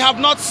 What we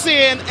have not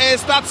seen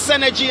is that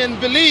synergy and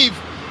belief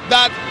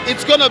that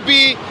it's going to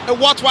be a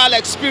worthwhile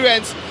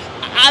experience.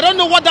 I don't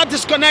know what that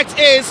disconnect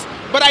is,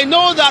 but I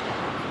know that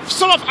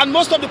and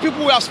most of the people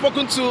we have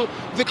spoken to,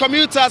 the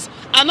commuters,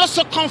 are not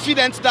so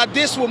confident that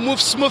this will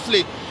move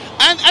smoothly.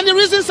 And the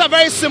reasons are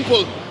very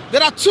simple.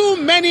 There are too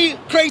many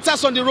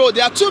craters on the road.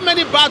 There are too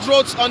many bad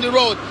roads on the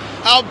road,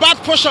 bad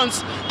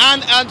portions,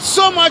 and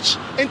so much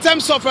in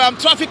terms of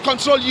traffic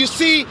control. You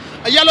see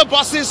yellow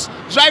buses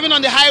driving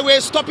on the highway,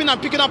 stopping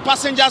and picking up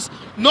passengers.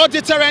 No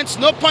deterrence,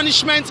 no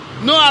punishment,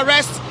 no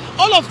arrest.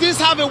 All of these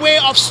have a way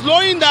of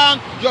slowing down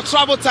your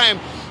travel time.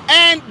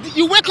 And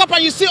you wake up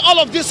and you see all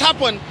of this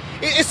happen.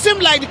 It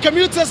seems like the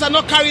commuters are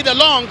not carried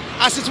along,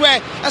 as it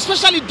were,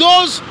 especially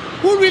those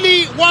who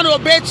really want to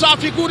obey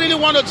traffic, who really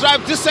want to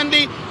drive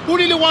decently, who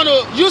really want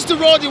to use the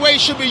road the way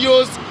it should be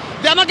used.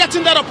 They are not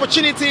getting that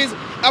opportunity.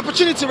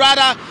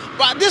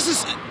 But this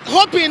is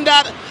hoping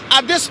that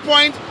at this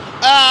point,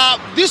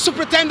 these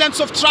superintendents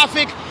of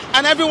traffic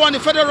and everyone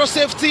in federal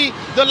safety,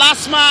 the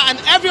LASMA,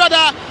 and every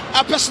other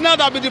personnel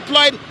that will be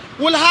deployed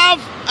will have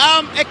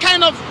a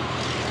kind of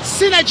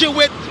synergy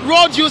with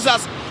road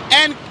users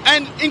and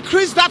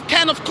increase that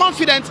kind of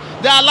confidence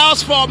that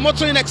allows for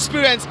motoring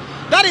experience.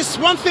 That is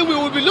one thing we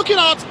will be looking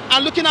out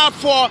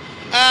for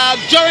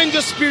during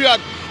this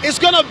period. It's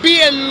going to be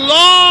a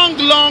long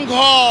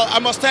haul, I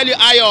must tell you,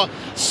 Ayo.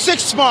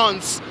 6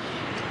 months.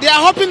 They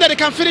are hoping that they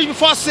can finish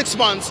before 6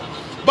 months.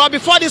 But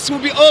before this will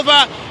be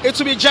over, it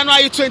will be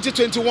January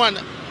 2021,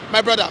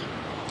 my brother.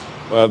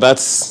 Well,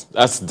 that's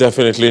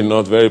definitely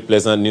not very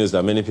pleasant news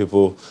that many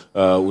people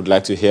would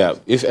like to hear.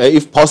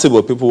 If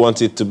possible, people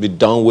want it to be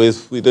done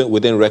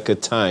within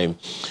record time.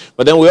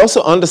 But then we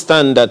also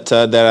understand that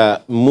there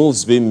are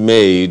moves being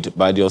made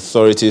by the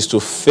authorities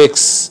to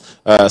fix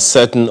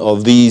certain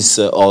of these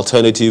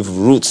alternative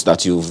routes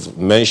that you've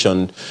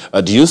mentioned.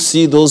 Do you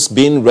see those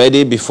being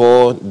ready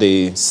before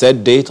the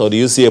set date, or do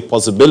you see a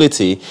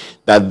possibility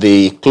that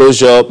the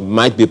closure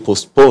might be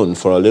postponed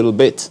for a little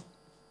bit?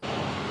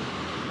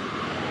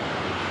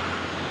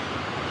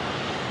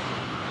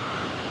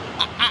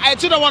 I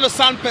do not want to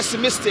sound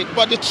pessimistic,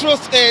 but the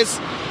truth is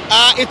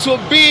it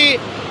will be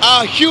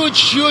a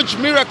huge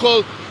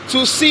miracle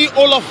to see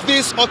all of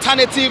these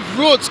alternative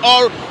routes,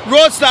 or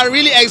roads that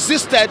really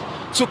existed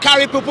to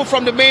carry people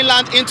from the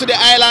mainland into the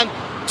island,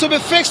 to be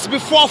fixed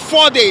before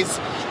 4 days.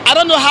 I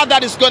don't know how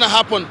that is going to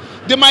happen.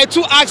 The Mile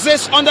 2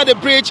 access under the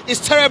bridge is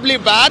terribly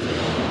bad.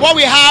 What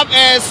we have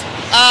is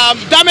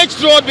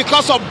damaged road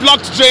because of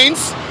blocked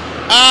drains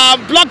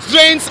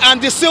and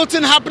the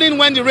silting happening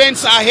when the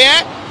rains are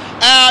here.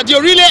 The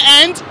relay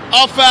end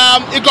of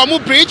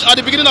Igomu Bridge, or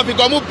the beginning of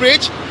Igomu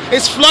Bridge,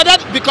 is flooded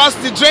because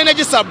the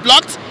drainages are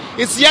blocked.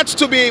 It's yet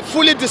to be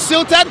fully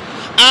desilted,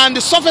 and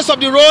the surface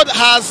of the road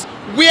has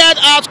weared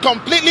out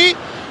completely.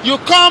 You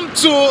come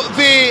to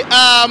the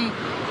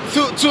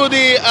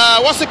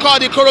what's it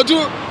called, the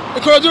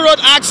Ikorodu Road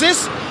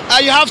axis.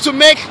 You have to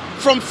make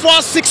from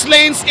 4-6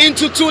 lanes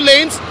into 2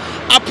 lanes.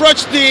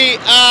 Approach the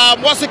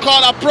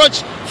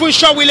approach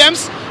Funshaw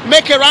Williams.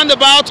 Make a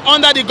roundabout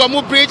under the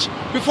Gomu Bridge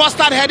before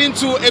start heading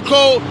to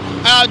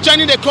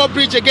joining the Eko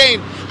Bridge again.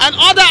 And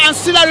other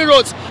ancillary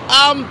roads.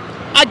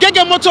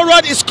 Agege Motor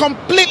Road is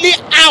completely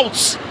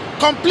out,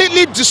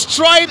 completely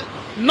destroyed,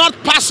 not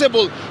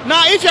passable.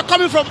 Now, if you're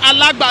coming from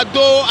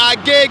Alagbado,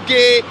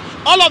 Agege,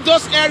 all of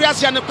those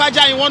areas,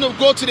 Yanukwaja, and you want to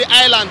go to the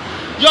island,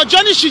 your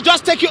journey should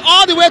just take you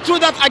all the way through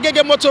that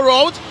Agege Motor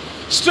Road,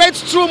 straight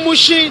through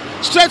Mushi,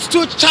 straight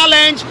to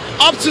Challenge,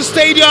 up to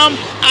Stadium,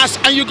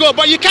 and you go.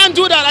 But you can't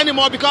do that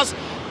anymore because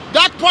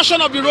that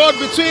portion of the road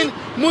between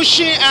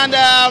Mushi and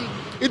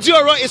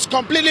Idioro is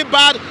completely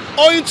bad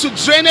owing to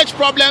drainage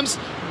problems,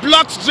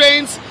 blocked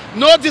drains,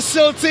 no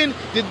desilting,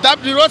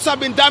 the roads have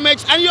been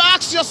damaged. And you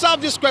ask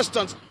yourself these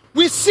questions.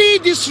 We see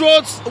these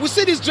roads, we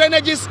see these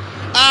drainages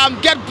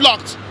get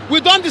blocked. We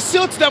don't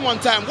desilt them on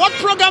time. What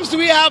programs do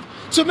we have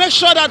to make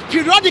sure that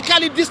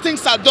periodically these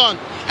things are done?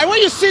 And when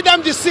you see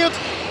them desilt,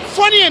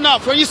 funny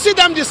enough, when you see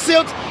them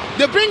desilt,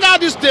 they bring out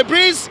this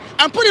debris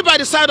and put it by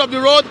the side of the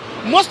road.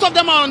 Most of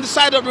them are on the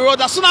side of the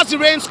road. As soon as the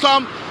rains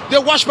come, they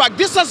wash back.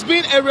 This has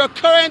been a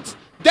recurrent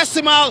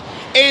decimal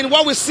in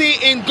what we see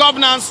in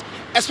governance,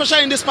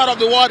 especially in this part of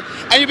the world.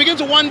 And you begin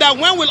to wonder,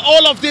 when will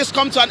all of this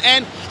come to an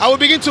end? And we'll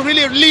begin to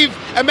really live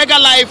a mega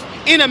life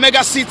in a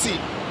mega city.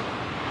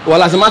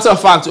 Well, as a matter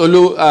of fact,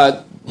 Olu,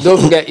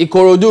 don't forget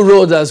Ikorodu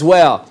Road as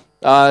well.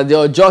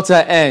 The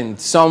Ojota end,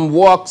 some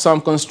work, some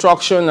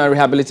construction and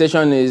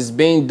rehabilitation is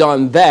being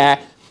done there.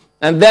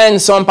 And then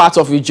some parts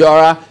of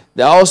Ijora,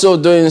 they're also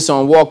doing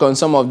some work on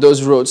some of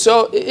those roads.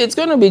 So it's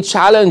going to be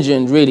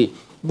challenging, really.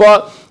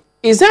 But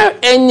is there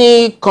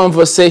any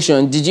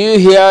conversation? Did you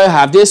hear,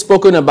 have they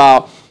spoken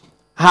about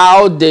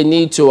how they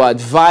need to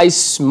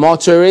advise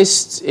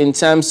motorists in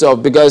terms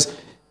of, because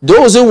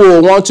those who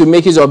will want to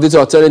make use of these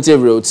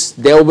alternative routes,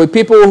 there will be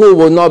people who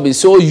will not be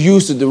so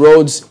used to the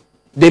roads,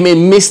 they may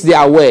miss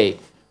their way.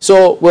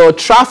 So will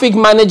traffic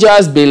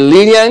managers be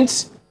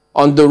lenient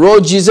on the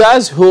road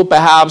users who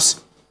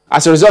perhaps,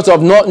 as a result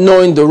of not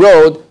knowing the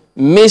road,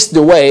 miss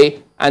the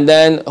way, and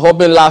then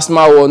hoping last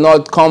mile will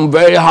not come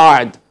very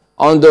hard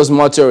on those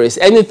motorists?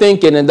 Any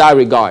thinking in that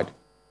regard?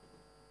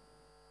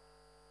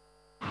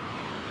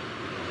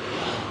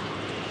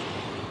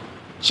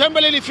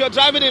 Chamberlain, if you're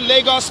driving in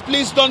Lagos,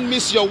 please don't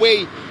miss your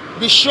way.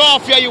 Be sure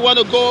of where you want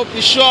to go.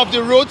 Be sure of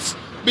the routes.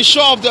 Be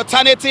sure of the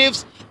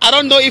alternatives. I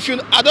don't know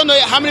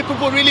how many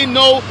people really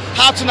know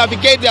how to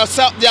navigate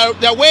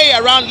their way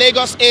around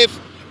Lagos if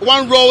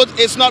one road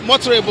is not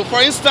motorable, for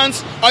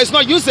instance, or it's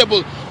not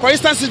usable. For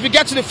instance, if you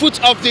get to the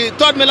foot of the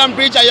 3rd Mainland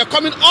Bridge and you're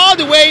coming all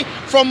the way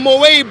from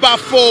Mowe,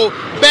 Bafo,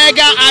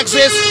 Berger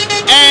axis,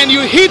 and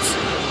you hit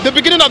the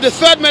beginning of the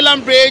 3rd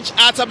Mainland Bridge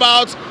at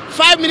about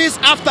 5 minutes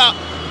after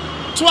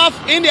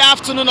 12 in the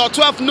afternoon or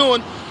 12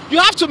 noon, you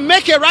have to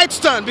make a right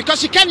turn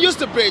because you can't use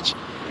the bridge.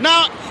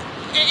 Now,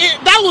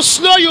 that will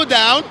slow you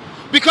down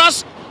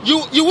because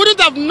you wouldn't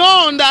have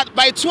known that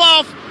by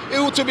 12 it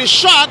would be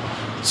short.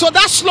 So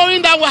that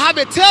slowing down will have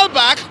a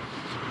tailback.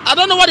 I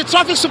don't know what the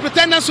traffic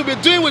superintendents will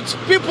be doing with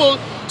people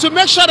to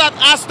make sure that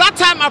as that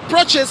time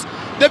approaches,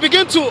 they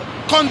begin to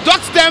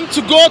conduct them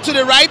to go to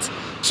the right,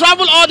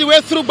 travel all the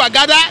way through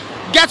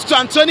Bagada, get to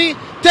Anthony,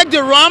 take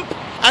the ramp,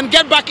 and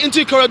get back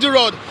into Ikorodu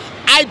Road.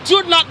 I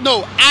do not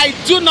know. I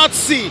do not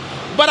see.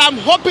 But I'm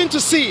hoping to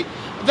see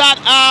that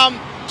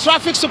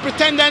traffic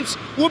superintendents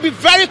will be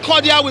very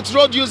cordial with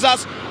road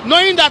users,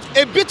 knowing that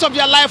a bit of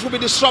their life will be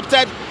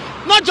disrupted,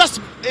 not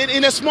just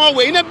in a small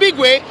way, in a big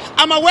way.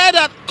 I'm aware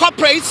that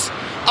corporates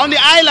on the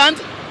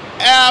island,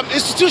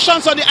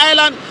 institutions on the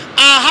island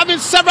are having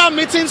several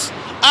meetings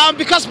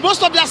because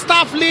most of their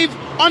staff live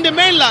on the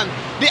mainland.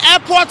 The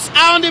airports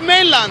are on the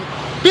mainland.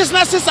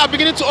 Businesses are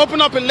beginning to open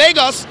up in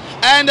Lagos,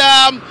 and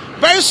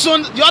very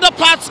soon the other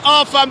parts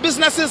of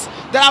businesses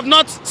that have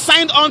not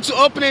signed on to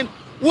opening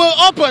will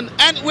open,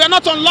 and we're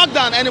not on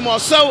lockdown anymore.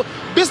 So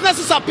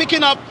businesses are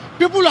picking up.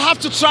 People will have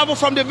to travel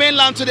from the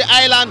mainland to the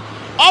island.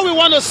 All we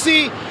want to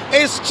see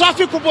is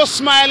traffic people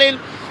smiling,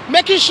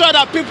 making sure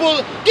that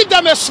people give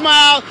them a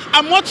smile,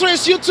 and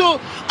motorists, you too,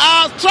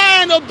 try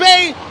and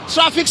obey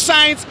traffic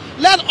signs.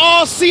 Let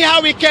all see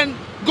how we can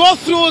go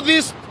through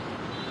this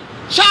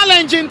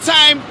challenging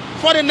time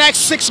for the next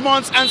 6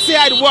 months and see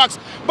how it works.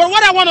 But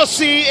what I want to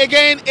see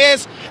again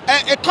is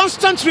a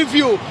constant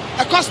review,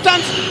 a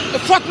constant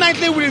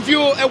fortnightly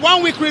review, a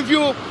 1 week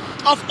review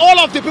of all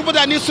of the people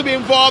that needs to be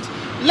involved.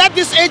 Let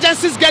these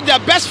agencies get their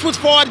best foot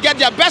forward, get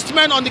their best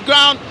men on the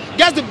ground,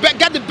 get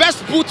the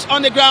best boots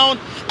on the ground,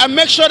 and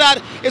make sure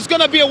that it's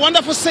going to be a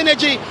wonderful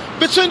synergy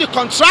between the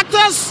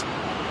contractors,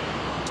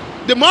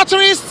 the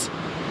motorists,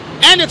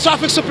 and the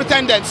traffic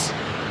superintendents.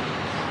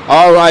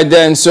 All right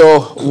then,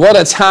 so what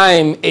a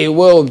time it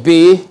will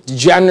be,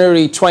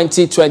 January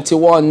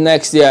 2021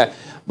 next year.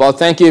 But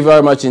thank you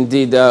very much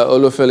indeed,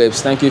 Olu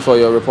Phillips. Thank you for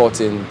your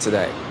reporting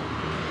today.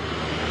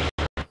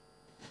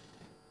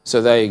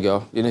 So there you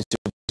go. You need to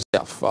do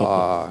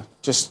yourself.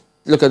 Just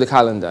look at the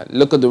calendar,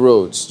 look at the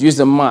roads, use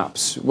the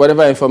maps,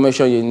 whatever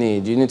information you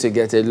need to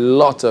get a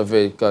lot of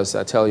it, because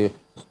I tell you,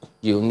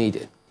 you'll need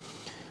it.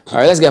 All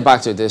right, let's get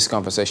back to this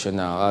conversation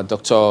now.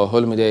 Dr.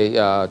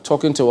 Olumide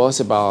talking to us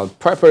about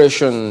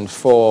preparation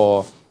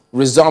for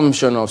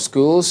resumption of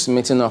schools,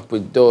 meeting up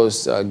with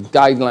those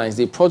guidelines,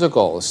 the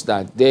protocols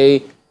that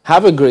they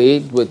have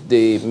agreed with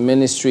the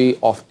Ministry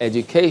of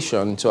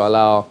Education to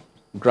allow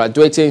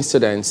graduating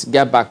students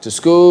get back to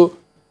school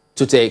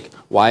to take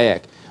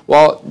WAEC.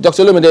 Well,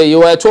 Dr. Olumide, you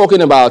were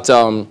talking about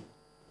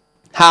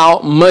how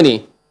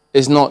money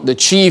is not the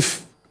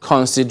chief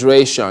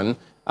consideration.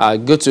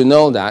 Good to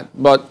know that.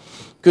 But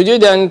could you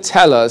then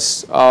tell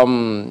us,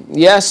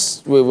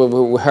 yes,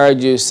 we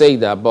heard you say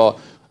that, but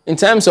in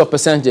terms of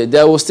percentage,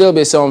 there will still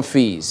be some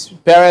fees.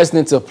 Parents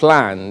need to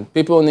plan.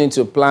 People need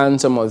to plan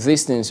some of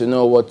these things to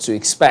know what to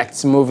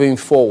expect moving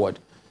forward.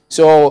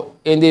 So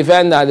in the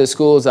event that the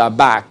schools are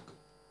back,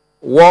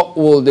 what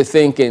will the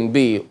thinking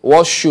be?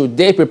 What should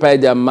they prepare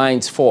their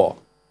minds for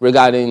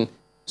regarding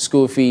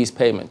school fees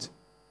payment?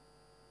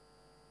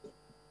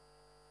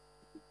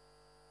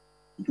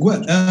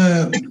 Well,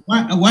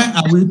 why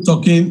are we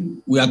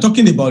talking? We are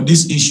talking about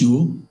this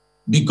issue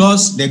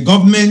because the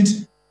government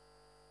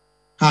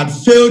had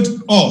failed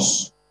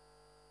us.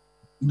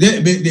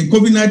 The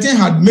COVID-19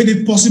 had made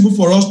it possible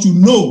for us to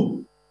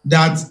know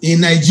that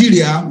in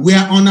Nigeria, we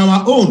are on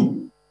our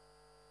own.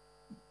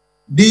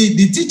 The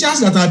teachers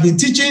that have been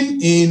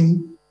teaching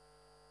in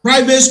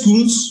private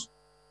schools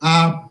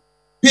are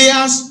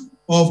payers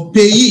of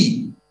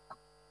payee.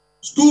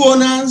 School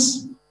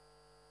owners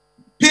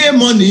pay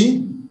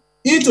money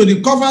into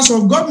the coffers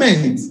of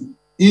government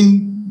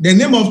in the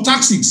name of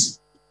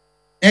taxes,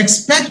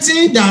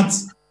 expecting that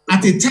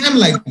at a time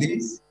like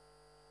this,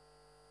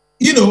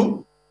 you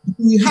know,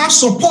 we have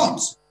support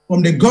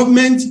from the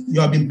government you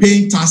have been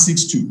paying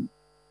taxes to.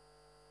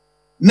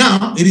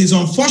 Now, it is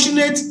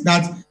unfortunate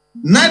that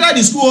neither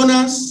the school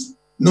owners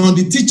nor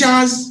the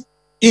teachers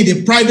in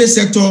the private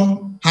sector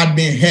had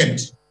been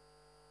helped.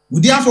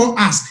 We therefore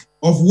ask,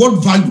 of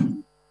what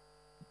value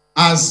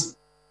as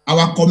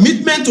our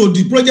commitment to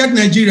the Project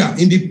Nigeria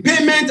in the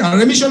payment and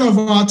remission of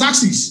our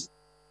taxes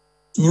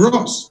to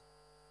us?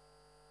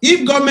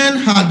 If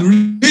government had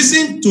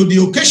risen to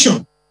the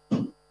occasion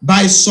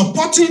by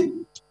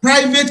supporting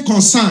private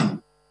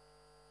concern,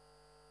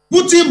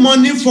 putting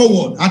money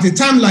forward at a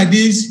time like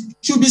this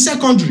should be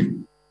secondary.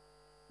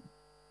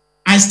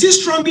 I still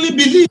strongly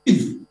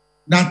believe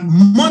that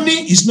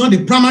money is not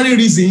the primary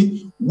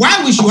reason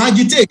why we should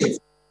agitate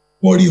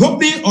for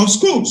reopening of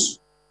schools.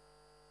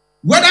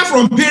 Whether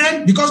from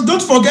parents, because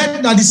don't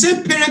forget that the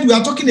same parents we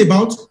are talking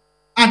about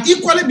have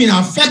equally been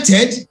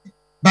affected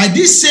by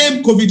this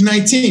same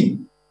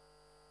COVID-19.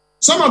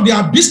 Some of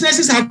their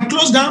businesses have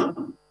closed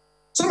down.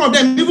 Some of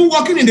them, even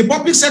working in the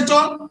public sector,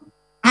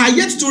 are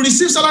yet to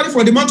receive salary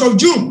for the month of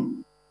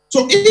June.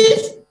 So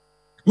if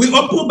we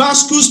open back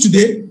schools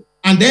today,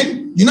 and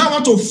then you now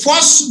want to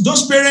force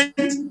those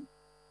parents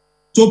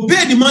to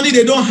pay the money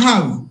they don't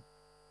have,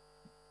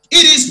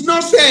 it is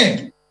not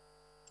fair.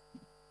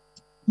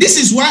 This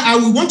is why I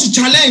will want to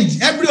challenge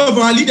every of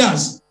our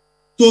leaders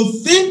to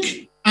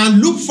think and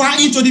look far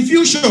into the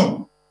future.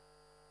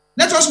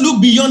 Let us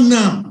look beyond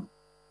now.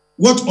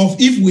 What of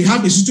if we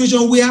have a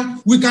situation where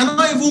we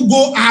cannot even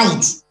go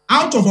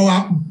out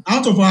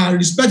of our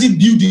respective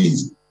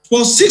buildings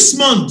for 6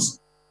 months?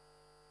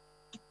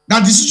 That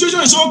the situation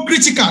is so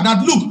critical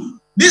that,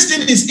 look, this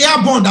thing is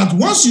airborne, that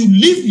once you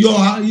leave your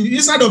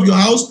inside of your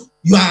house,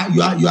 you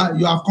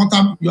have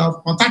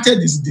contacted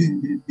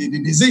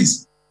the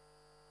disease.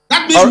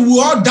 That means we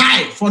will all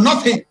die for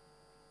nothing.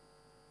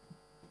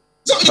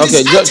 So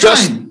it is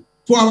time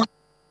for our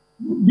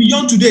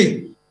beyond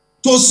today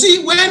to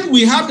see, when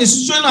we have a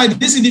situation like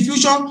this in the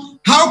future,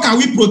 how can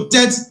we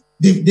protect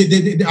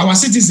our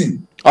citizens?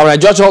 All right,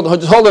 Judge,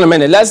 hold on a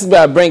minute. Let's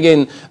bring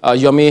in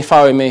Yomi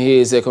Fawehinmi. He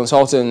is a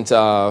consultant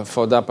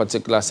for that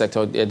particular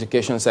sector, the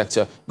education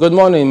sector. Good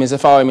morning, Mr.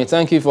 Fawehinmi.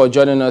 Thank you for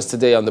joining us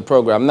today on the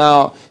program.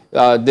 Now,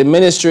 the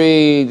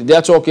ministry,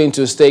 they're talking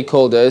to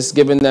stakeholders,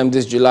 giving them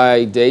this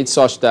July date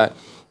such that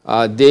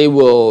they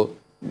will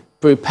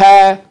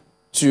prepare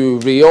to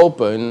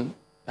reopen,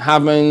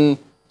 having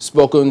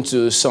spoken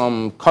to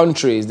some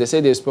countries. They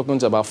say they've spoken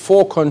to about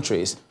 4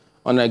 countries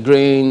on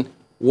agreeing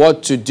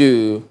what to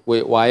do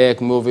with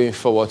WAEC moving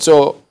forward.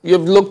 So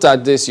you've looked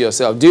at this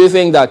yourself. Do you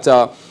think that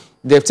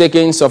they've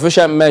taken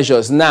sufficient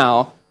measures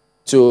now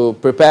to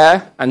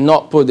prepare and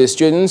not put the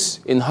students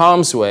in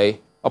harm's way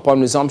upon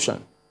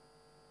resumption?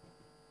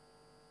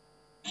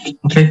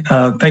 Okay,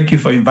 thank you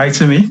for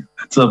inviting me.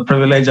 It's a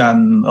privilege,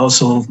 and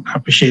also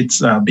appreciate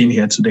being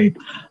here today.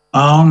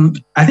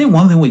 I think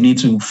one thing we need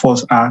to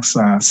first ask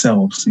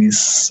ourselves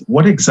is,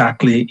 what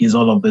exactly is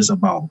all of this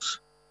about?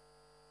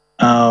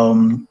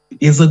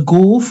 Is the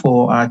goal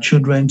for our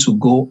children to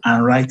go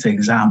and write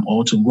exam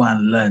or to go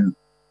and learn?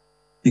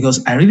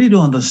 Because I really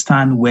don't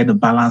understand where the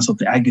balance of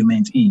the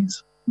argument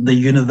is. The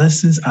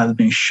universities have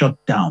been shut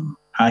down.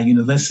 Our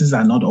universities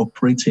are not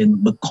operating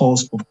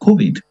because of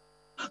COVID.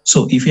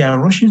 So if you are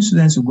rushing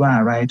students to go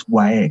and write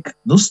WAEC,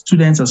 those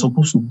students are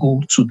supposed to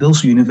go to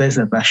those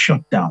universities that are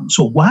shut down.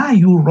 So why are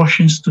you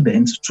rushing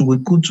students to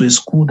go to a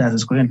school that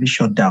is currently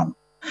shut down?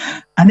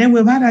 And then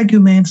we've had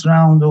arguments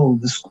around, oh,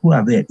 the school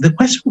are there. The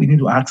question we need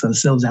to ask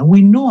ourselves is,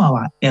 we know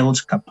our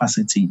health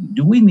capacity.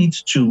 Do we need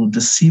to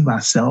deceive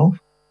ourselves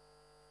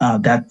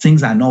that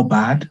things are not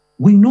bad?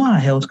 We know our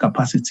health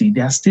capacity.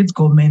 There are state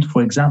government,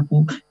 for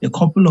example, a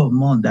couple of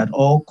months that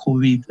all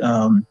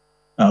COVID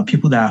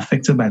people that are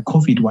affected by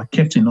COVID were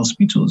kept in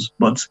hospitals.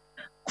 But,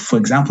 for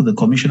example, the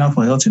Commissioner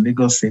for Health in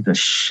Lagos State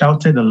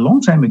shouted a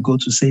long time ago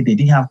to say they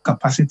didn't have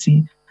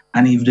capacity,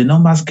 and if the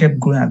numbers kept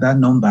growing at that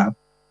number,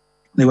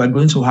 they were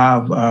going to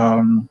have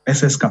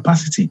excess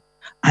capacity.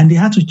 And they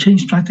had to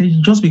change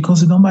strategy just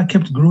because the number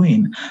kept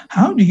growing.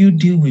 How do you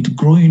deal with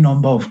growing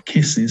number of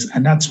cases?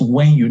 And that's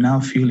when you now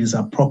feel is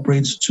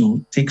appropriate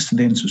to take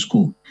students to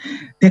school.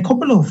 There are a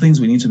couple of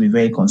things we need to be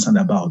very concerned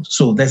about.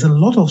 So there's a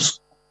lot of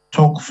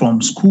talk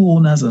from school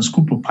owners and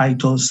school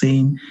proprietors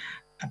saying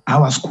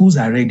our schools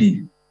are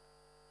ready.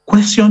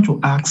 Question to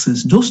ask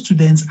is, those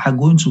students are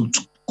going to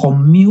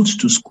commute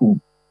to school.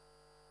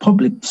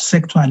 Public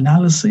sector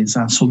analysis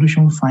and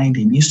solution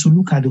finding is to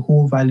look at the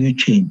whole value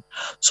chain.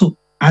 So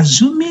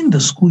assuming the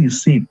school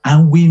is safe,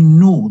 and we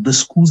know the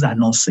schools are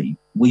not safe,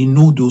 we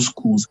know those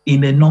schools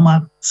in a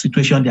normal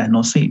situation, they are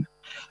not safe.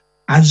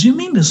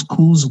 Assuming the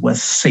schools were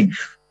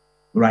safe,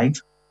 right?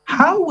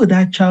 How would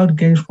that child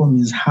get from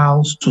his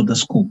house to the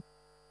school?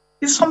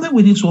 It's something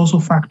we need to also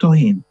factor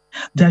in.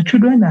 There are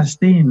children that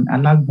stay in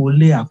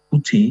Alagbole,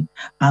 Akute,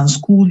 and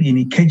school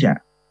in Ikeja.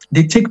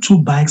 They take 2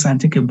 bikes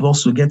and take a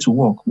bus to get to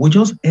work. We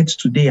just heard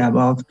today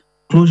about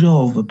closure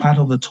of a part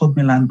of the Third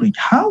Mainland Bridge.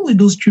 How will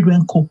those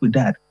children cope with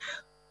that?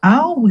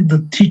 How will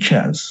the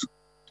teachers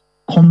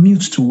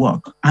commute to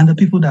work and the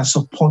people that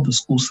support the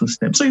school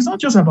system? So it's not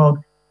just about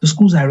the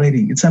schools are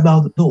ready. It's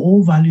about the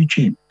whole value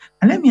chain.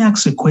 And let me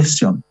ask a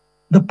question.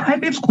 The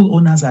private school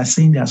owners are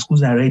saying their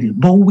schools are ready,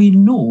 but we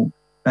know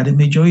that the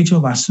majority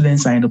of our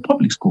students are in the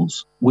public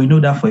schools. We know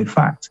that for a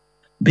fact.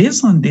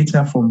 Based on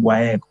data from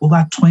WAEC,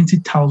 over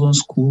 20,000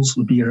 schools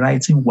will be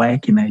writing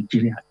WAEC in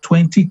Nigeria.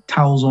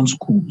 20,000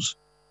 schools.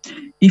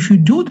 If you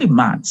do the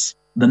maths,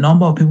 the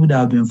number of people that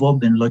have been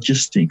involved in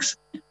logistics,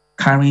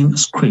 carrying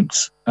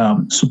scripts,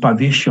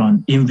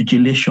 supervision,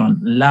 invigilation,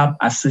 lab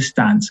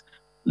assistants,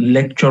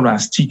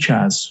 lecturers,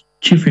 teachers,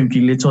 chief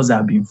invigilators that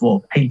have been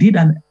involved. I did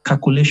a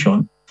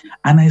calculation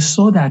and I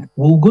saw that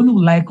we're going to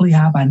likely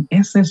have an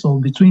excess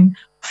of between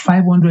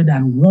 500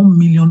 and 1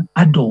 million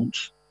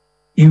adults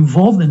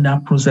involved in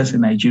that process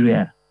in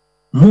Nigeria,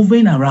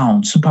 moving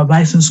around,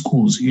 supervising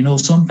schools. You know,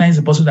 sometimes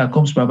the person that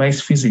comes to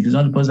supervise physics is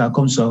not the person that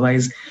comes to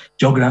supervise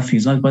geography,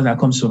 is not the person that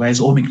comes to supervise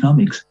home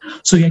economics.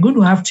 So you're going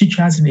to have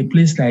teachers in a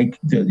place like,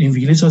 the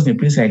invigilators in a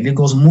place like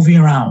Lagos moving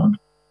around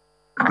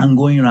and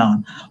going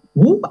around.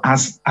 Who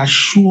has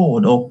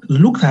assured or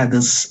looked at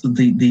this,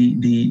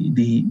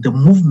 the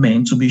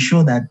movement to be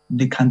sure that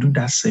they can do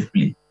that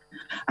safely?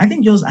 I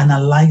think just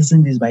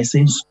analyzing this by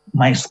saying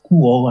my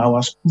school or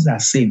our schools are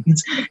safe,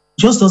 it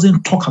just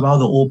doesn't talk about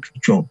the whole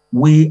picture.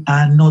 We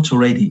are not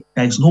ready.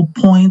 There is no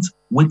point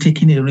we're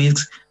taking a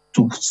risk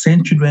to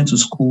send children to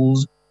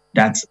schools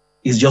that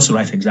is just to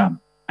write exam.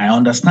 I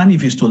understand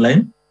if it's to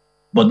learn,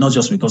 but not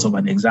just because of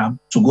an exam,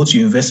 to go to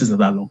universities that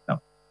are locked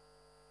down.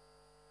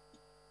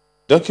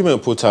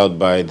 Document put out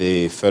by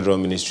the Federal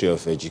Ministry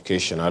of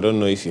Education. I don't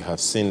know if you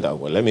have seen that.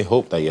 Well, let me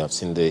hope that you have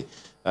seen that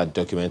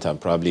document and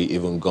probably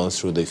even gone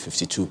through the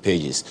 52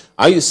 pages.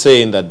 Are you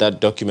saying that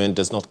that document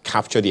does not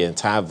capture the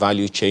entire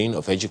value chain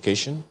of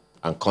education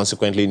and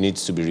consequently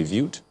needs to be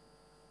reviewed?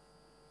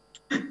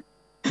 You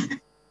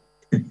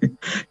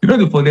know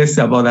the funniest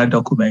thing about that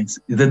document?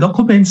 The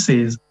document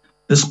says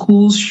the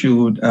schools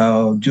should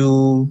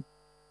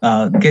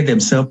get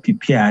themselves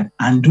prepared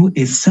and do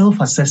a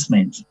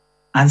self-assessment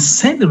and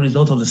send the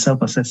result of the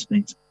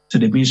self-assessment to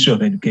the Ministry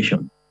of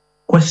Education.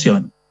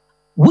 Question: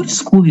 which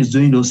school is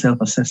doing those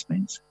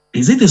self-assessments?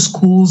 Is it the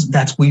schools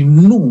that we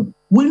know?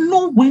 We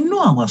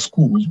know our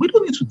schools. We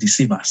don't need to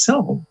deceive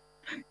ourselves.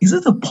 Is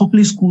it the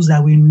public schools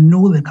that we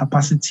know the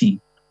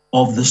capacity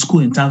of the school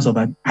in terms of,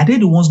 are they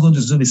the ones going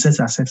to do the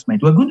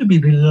self-assessment? We're going to be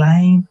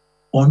relying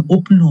on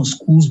opening on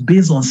schools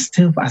based on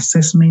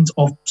self-assessment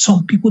of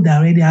some people that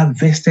already have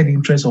vested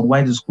interest on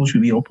why the school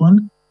should be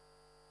opened.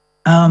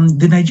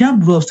 The Nigerian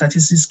Bureau of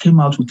Statistics came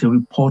out with a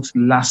report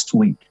last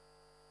week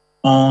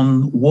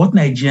on what how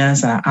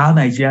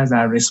Nigerians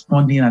are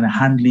responding and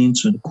handling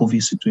to the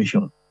COVID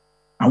situation.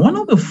 And one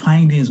of the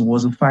findings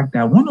was the fact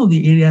that one of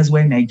the areas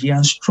where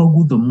Nigerians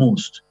struggle the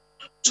most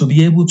to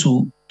be able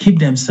to keep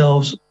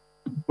themselves,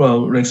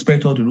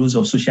 respect all the rules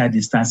of social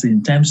distancing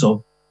in terms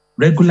of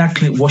regular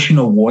washing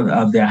of water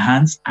of their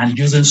hands and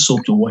using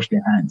soap to wash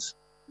their hands.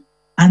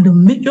 And the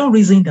major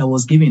reason that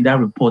was given in that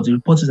report, the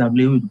report is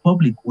available to the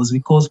public, was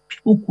because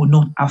people could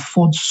not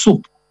afford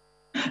soap.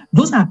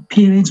 Those are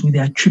parents with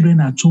their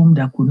children at home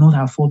that could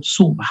not afford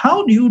soap.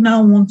 How do you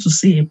now want to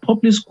say a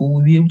public school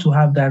will be able to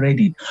have that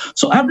ready?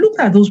 So I've looked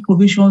at those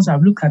provisions,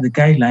 I've looked at the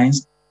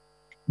guidelines.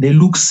 They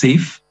look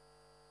safe.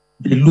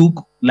 They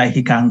look like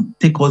it can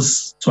take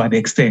us to an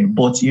extent.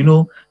 But, you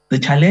know, the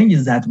challenge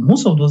is that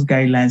most of those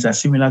guidelines are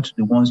similar to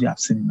the ones you have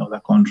seen in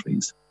other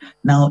countries.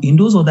 Now, in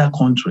those other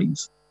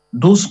countries,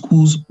 those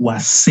schools were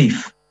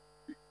safe.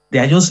 They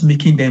are just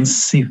making them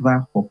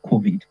safer for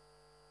COVID.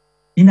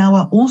 In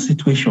our own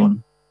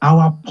situation,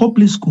 our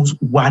public schools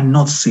were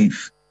not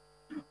safe.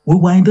 We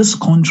were in this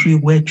country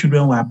where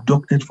children were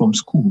abducted from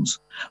schools.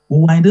 We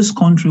were in this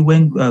country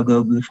when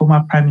the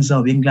former Prime Minister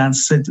of England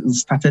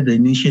started the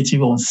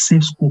initiative on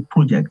Safe School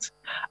Project.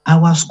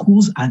 Our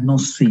schools are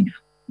not safe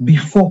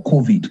before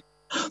COVID.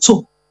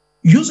 So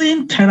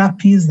using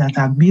therapies that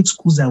have made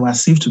schools that were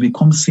safe to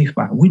become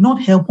safer will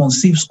not help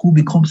unsafe school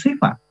become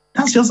safer.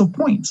 That's just the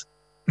point.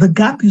 The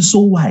gap is so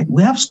wide.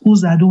 We have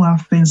schools that don't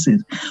have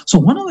fences. So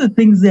one of the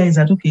things there is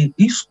that, okay,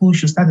 each school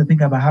should start to think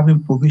about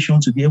having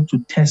provision to be able to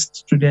test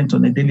students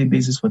on a daily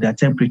basis for their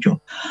temperature.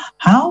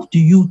 How do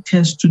you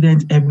test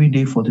students every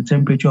day for the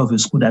temperature of a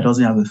school that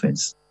doesn't have a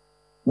fence?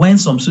 When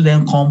some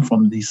students come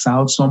from the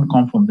south, some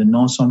come from the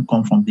north, some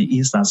come from the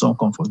east, and some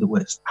come from the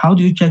west. How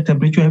do you check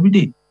temperature every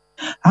day?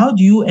 How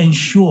do you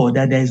ensure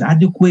that there is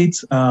adequate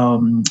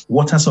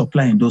water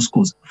supply in those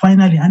schools?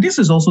 Finally, and this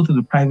is also to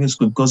the private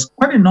school, because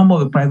quite a number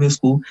of the private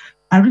schools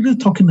are really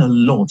talking a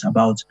lot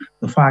about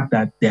the fact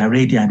that they are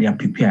ready and they are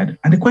prepared.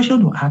 And the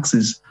question to ask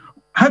is,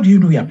 how do you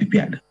know you are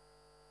prepared?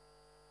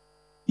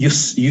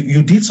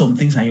 You did some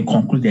things and you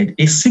concluded.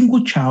 A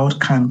single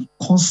child can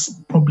cause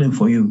problem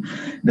for you.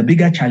 The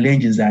bigger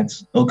challenge is that,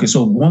 okay,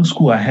 so one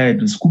school ahead,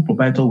 the school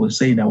proprietor was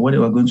saying that what they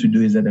were going to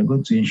do is that they're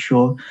going to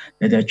ensure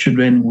that their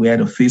children wear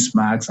the face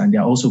masks and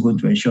they're also going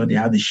to ensure they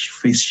have the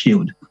face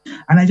shield.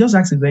 And I just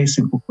asked a very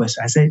simple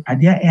question. I said, are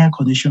there air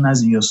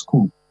conditioners in your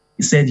school?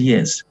 He said,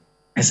 yes.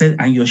 I said,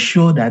 and you're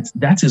sure that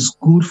that is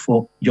good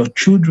for your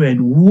children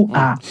who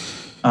are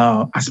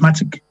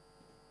asthmatic?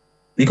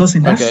 Because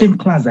in that same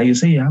class that you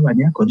say you have an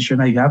air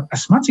conditioner, you have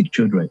asthmatic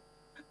children.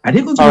 Are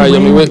they going to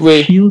be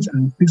wearing shields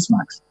and face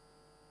masks?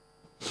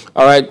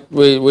 All right,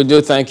 we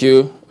do thank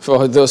you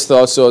for those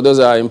thoughts. So those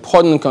are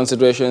important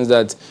considerations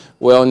that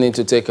we all need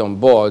to take on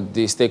board,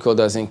 the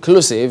stakeholders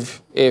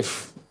inclusive,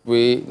 if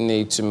we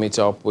need to meet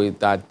up with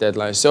that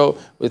deadline. So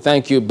we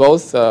thank you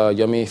both,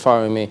 Yomi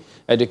Farounmi,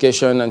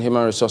 Education and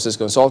Human Resources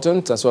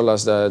Consultant, as well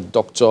as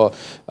Dr.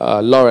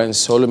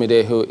 Lawrence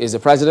Olumide, who is the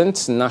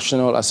President,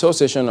 National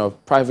Association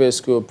of Private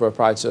School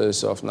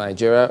Proprietors of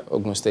Nigeria,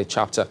 Ogun State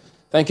Chapter.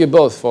 Thank you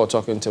both for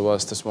talking to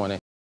us this morning.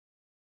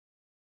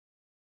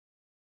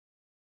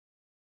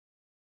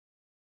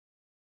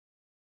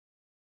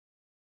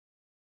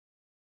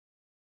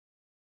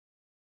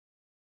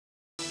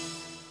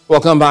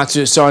 Welcome back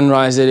to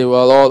Sunrise Daily.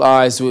 Well, all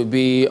eyes will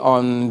be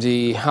on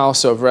the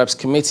House of Reps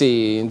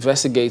Committee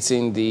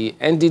investigating the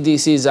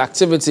NDDC's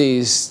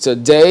activities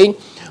today.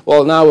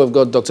 Well, now we've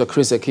got Dr.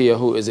 Chris Akiya,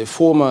 who is a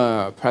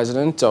former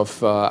president of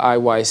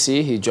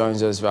IYC. He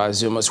joins us via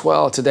Zoom as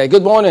well today.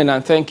 Good morning,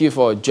 and thank you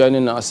for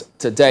joining us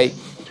today.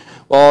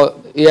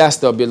 Well, yes,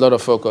 there'll be a lot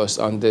of focus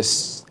on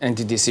this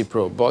NDDC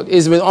probe, but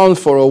it's been on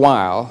for a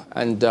while,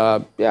 and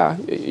yeah,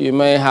 you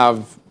may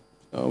have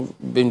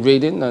been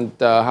reading and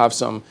have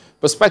some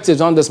perspectives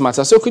on this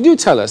matter. So could you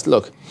tell us,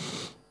 look,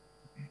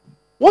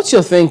 what's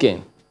your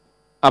thinking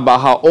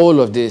about how all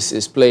of this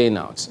is playing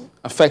out,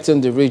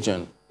 affecting the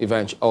region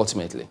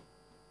ultimately?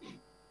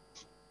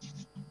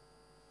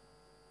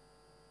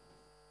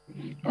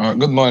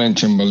 Good morning,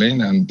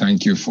 Chamberlain, and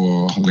thank you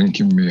for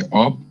linking me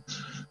up.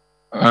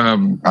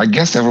 I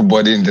guess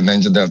everybody in the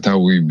Niger Delta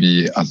will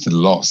be at a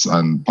loss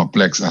and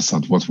perplexed as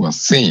at what we're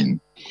seeing.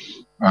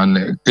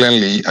 And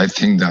clearly, I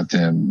think that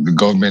the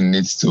government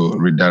needs to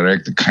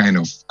redirect the kind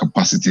of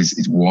capacities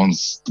it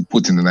wants to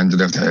put in the Niger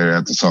Delta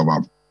area to solve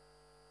our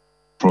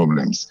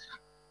problems.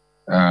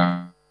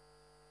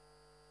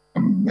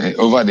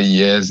 Over the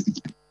years,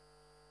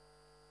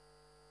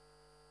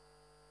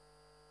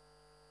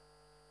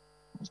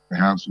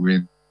 perhaps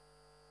with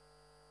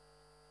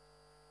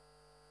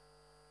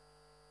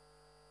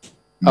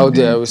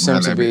there we seem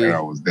to be.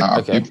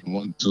 Okay. People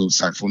want to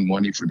siphon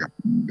money for them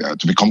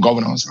to become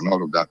governors and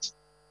all of that.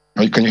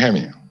 Can you hear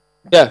me?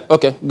 Yeah,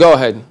 okay. Go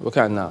ahead. We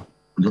can now.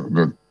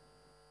 Good.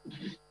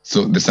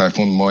 So they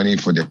siphon money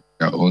for their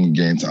own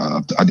gains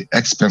at the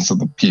expense of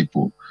the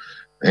people.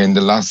 In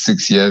the last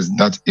 6 years,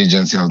 that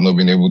agency has not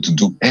been able to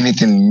do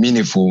anything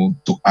meaningful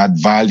to add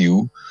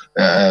value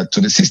to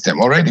the system.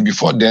 Already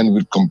before then,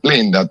 we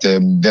complained that they're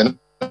not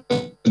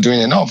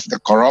doing enough. They're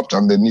corrupt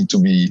and they need to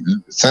be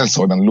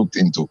censored and looked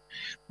into.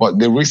 But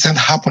the recent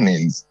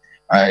happenings,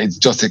 it's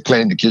just a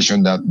clear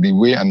indication that the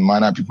way and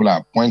manner people are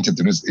appointed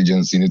to this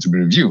agency need to be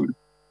reviewed.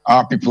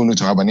 Our people need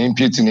to have an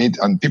input in it,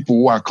 and people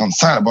who are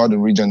concerned about the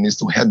region needs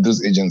to head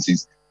those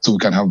agencies so we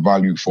can have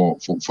value for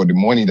the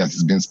money that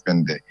is being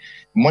spent there.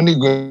 Money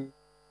going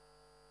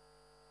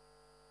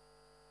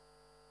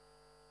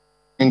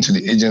into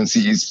the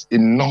agency is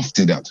enough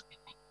to that.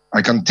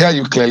 I can tell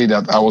you clearly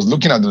that I was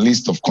looking at the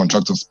list of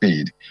contractors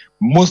paid.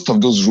 Most of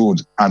those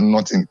roads are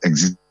not in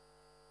existence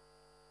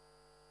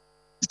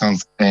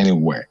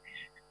anywhere.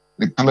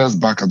 The camel's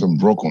back has been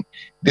broken.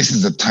 This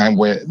is the time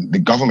where the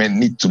government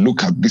needs to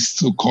look at this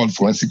so-called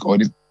forensic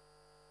audit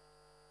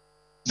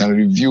and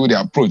review the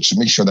approach to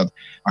make sure that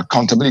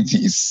accountability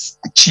is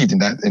achieved in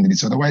that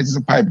NDDC. Otherwise, it's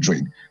a pipe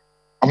dream.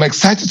 I'm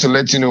excited to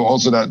let you know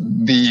also that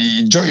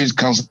the Joint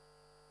Council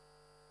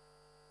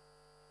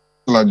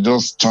are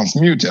just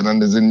transmuted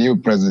and there's a new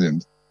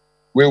president.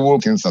 Where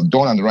work things are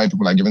done and the right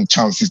people are given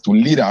chances to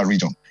lead our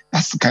region.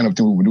 That's the kind of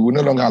thing we will do. We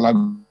no longer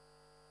allow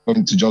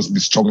to just be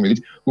struggling with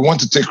it. We want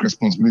to take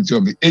responsibility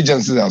of the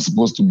agencies that are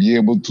supposed to be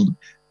able to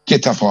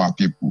cater for our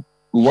people.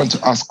 We want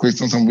to ask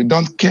questions, and we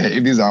don't care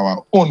if these are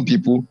our own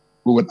people.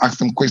 We will ask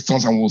them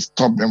questions and we'll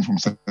stop them from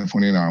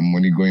siphoning our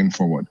money going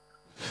forward.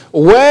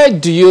 Where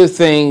do you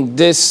think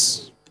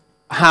this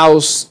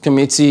House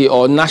Committee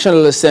or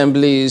National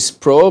Assembly's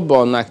probe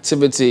on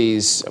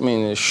activities, I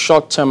mean,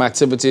 short-term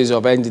activities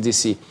of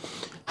NDDC,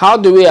 how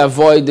do we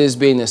avoid this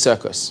being a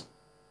circus?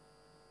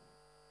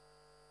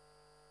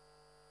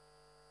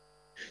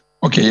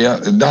 Okay, yeah,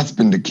 that's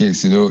been the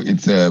case. You know,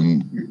 it's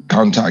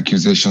counter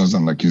accusations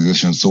and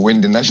accusations. So when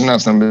the National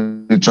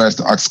Assembly tries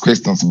to ask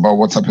questions about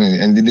what's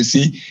happening in the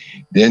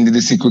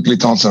NDDC quickly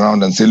turns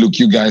around and say, look,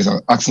 you guys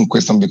are asking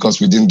questions because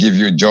we didn't give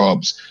you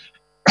jobs.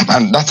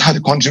 And that's how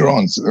the country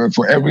runs.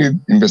 For every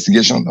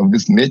investigation of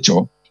this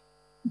nature,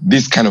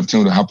 this kind of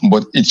thing will happen.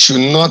 But it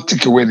should not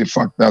take away the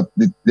fact that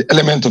the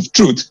element of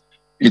truth,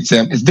 it's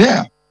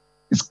there.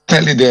 It's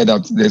clearly there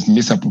that there's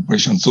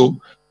misappropriation.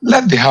 So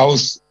let the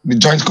House, the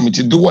Joint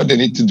Committee, do what they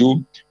need to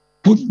do,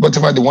 put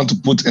whatever they want to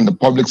put in the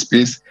public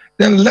space,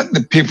 then let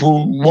the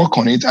people work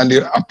on it, and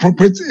the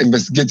appropriate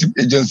investigative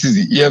agencies,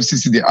 the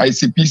EFCC, the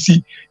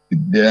ICPC,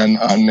 and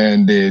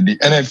the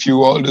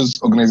NFU, all those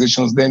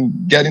organizations, then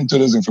get into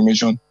those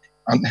information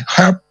and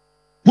help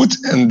put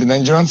in the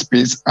Nigerian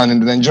space and in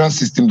the Nigerian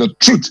system the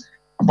truth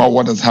about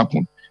what has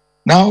happened.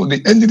 Now, the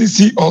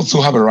NDDC also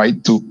have a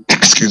right to,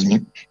 excuse me,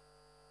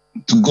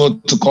 to go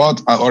to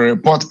court or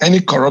report any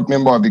corrupt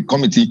member of the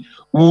committee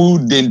who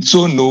they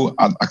so know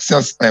have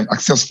access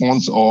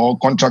funds or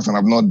contracts and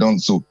have not done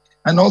so.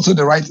 And also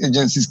the right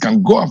agencies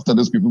can go after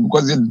those people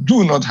because they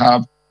do not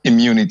have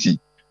immunity.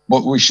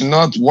 But we should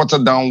not water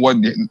down what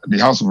the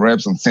House of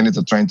Reps and Senate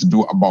are trying to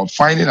do about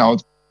finding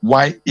out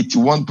why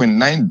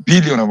 81.9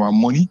 billion of our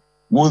money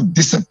will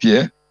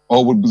disappear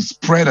or will be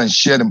spread and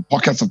shared in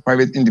pockets of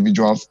private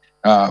individuals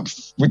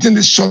within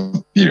this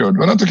short period.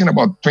 We're not talking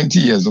about 20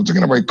 years, we're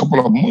talking about a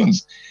couple of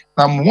months.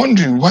 I'm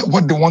wondering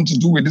what they want to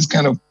do with this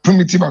kind of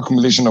primitive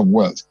accumulation of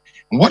wealth.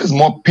 And what is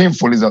more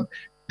painful is that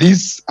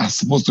these are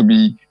supposed to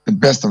be the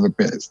best of the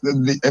best.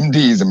 The MD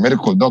is a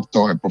medical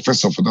doctor, a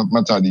professor for that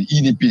matter. The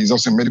EDP is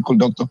also a medical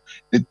doctor.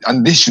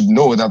 And they should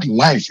know that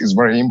life is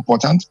very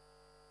important.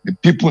 The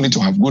people need to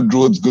have good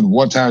roads, good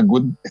water,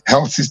 good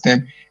health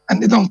system,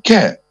 and they don't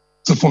care.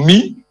 So for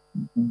me,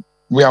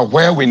 we are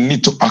where we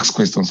need to ask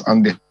questions,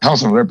 and the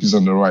House of Reps is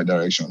in the right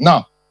direction.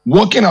 Now,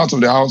 walking out of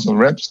the House of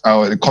Reps,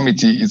 the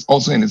committee is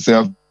also in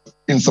itself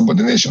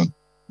insubordination.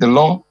 The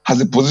law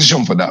has a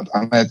position for that,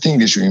 and I think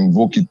they should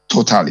invoke it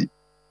totally.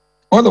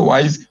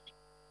 Otherwise,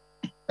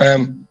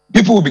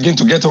 people will begin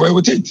to get away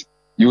with it.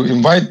 You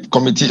invite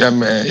committee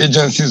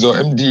agencies or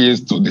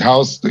MDAs to the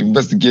House to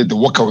investigate the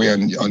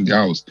walkaway on the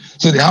House.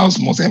 So the House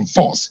must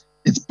enforce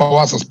its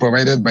powers as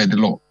provided by the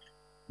law.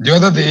 The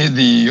other day,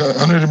 the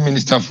Honorable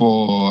Minister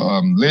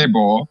for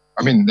Labour,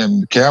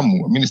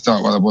 Keamu, Minister,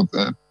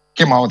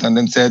 came out and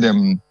then said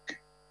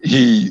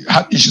he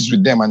had issues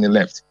with them and he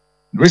left.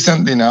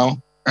 Recently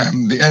now,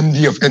 the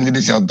MD of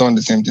NDDC has done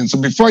the same thing. So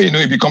before you know,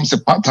 it becomes a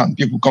pattern.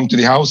 People come to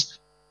the House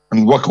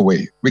and walk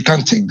away. We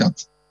can't take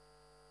that.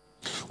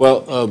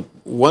 Well,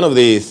 one of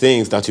the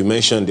things that you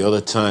mentioned the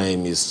other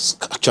time is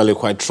actually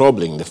quite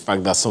troubling. The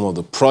fact that some of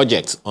the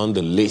projects on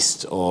the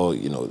list or,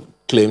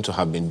 claim to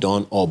have been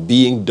done or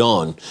being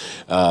done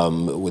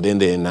within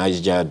the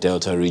Niger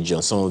Delta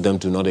region, some of them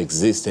do not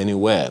exist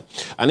anywhere.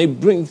 And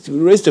it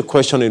raised a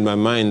question in my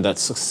mind that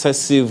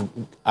successive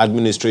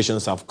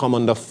administrations have come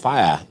under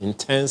fire,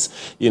 intense,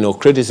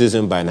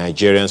 criticism by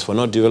Nigerians for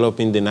not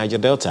developing the Niger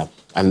Delta.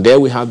 And there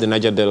we have the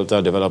Niger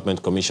Delta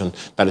Development Commission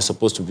that is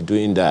supposed to be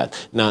doing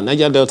that. Now,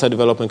 Niger Delta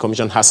Development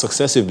Commission has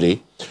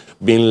successively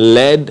been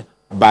led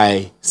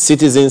by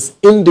citizens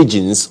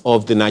indigenous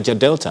of the Niger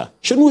Delta.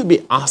 Shouldn't we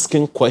be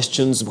asking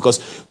questions?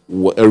 Because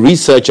a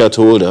researcher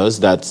told us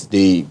that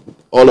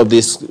all of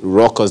this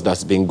ruckus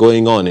that's been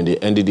going on in the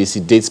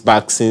NDDC dates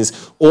back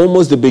since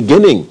almost the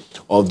beginning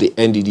of the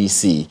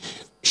NDDC.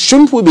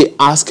 Shouldn't we be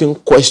asking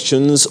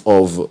questions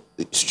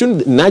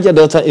shouldn't Niger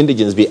Delta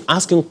indigenes be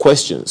asking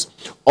questions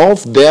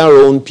of their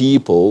own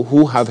people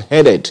who have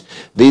headed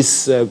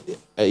this,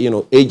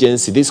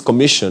 agency, this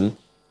commission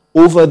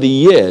over the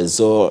years?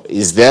 Or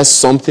is there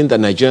something that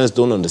Nigerians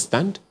don't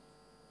understand?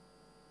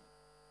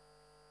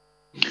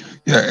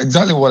 Yeah,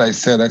 exactly what I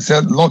said. I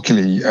said,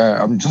 luckily,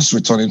 I'm just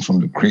returning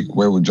from the creek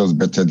where we just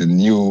bettered the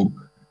new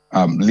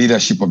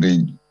leadership of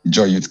the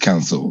Joy Youth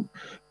Council.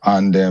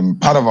 And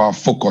part of our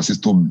focus is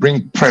to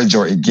bring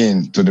pressure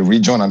again to the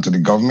region and to the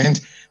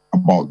government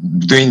about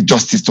doing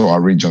justice to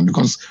our region.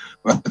 Because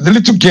the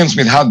little gains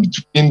we had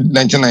between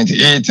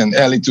 1998 and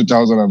early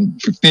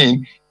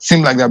 2015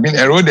 seem like they've been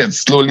eroded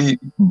slowly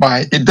by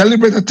a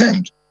deliberate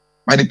attempt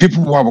by the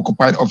people who have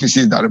occupied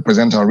offices that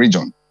represent our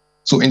region.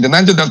 So in the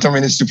Niger Delta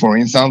Ministry, for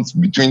instance,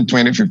 between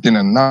 2015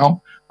 and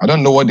now, I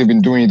don't know what they've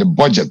been doing in the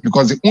budget,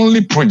 because the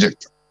only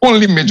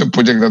major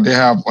project that they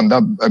have on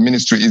that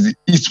ministry is the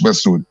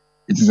East-West Road.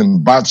 It is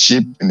in bad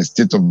shape, in a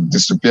state of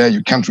disrepair.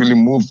 You can't really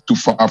move too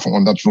far from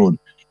on that road.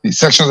 The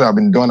sections that have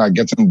been done are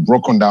getting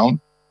broken down,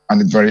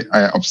 and it's very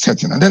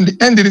upsetting. And then the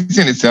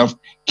NDDC in itself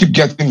keep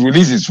getting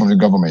releases from the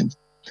government,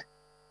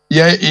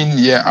 year in,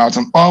 year out,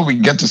 and all we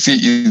get to see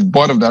is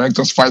board of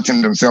directors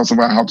fighting themselves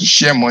over how to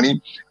share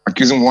money,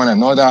 accusing one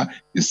another.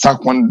 They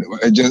sack one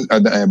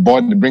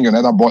board, they bring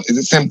another board. It's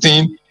the same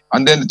thing.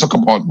 And then they talk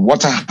about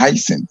water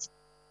hyacinth.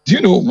 Do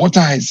you know water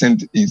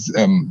hyacinth is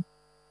a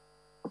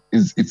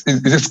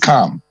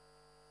scam?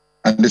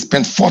 And they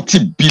spent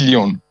 40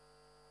 billion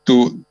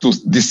to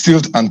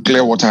distill and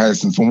clear water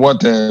hyacinth. From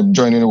what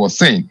Joy was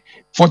saying,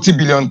 40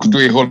 billion could do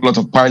a whole lot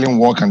of piling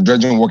work and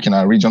dredging work in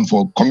our region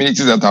for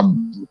communities that have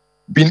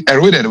been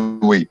eroded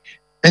away.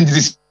 And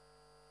this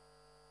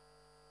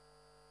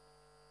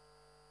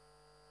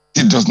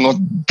it does not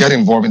get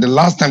involved. And the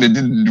last time they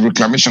did the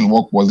reclamation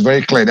work was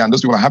very clear, and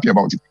those people are happy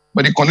about it.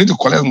 But they continue to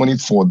collect money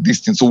for this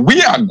thing. So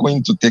we are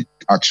going to take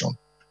action.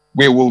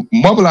 We will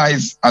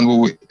mobilize and we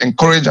will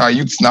encourage our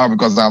youths now,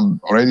 because I'm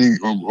already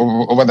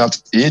over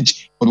that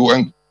age, but we'll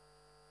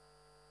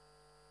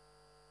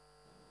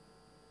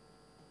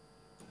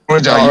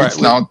encourage our youths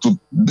now to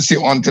see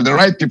until the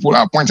right people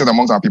are appointed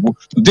amongst our people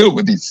to deal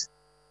with this.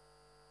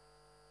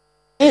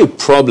 A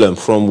problem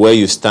from where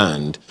you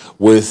stand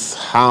with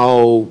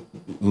how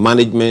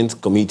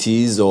management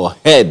committees or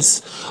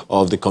heads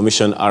of the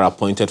commission are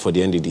appointed for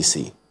the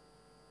NDDC?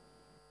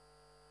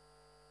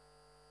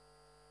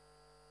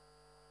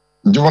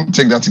 Do you want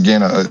to take that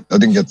again? I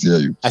didn't get to hear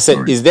you. I said,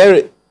 Sorry. is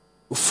there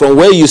from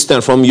where you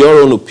stand, from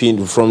your own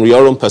opinion, from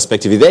your own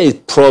perspective, is there a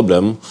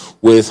problem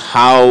with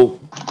how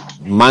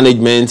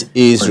management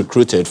is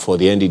recruited for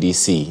the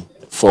NDDC,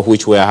 for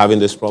which we are having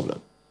this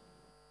problem?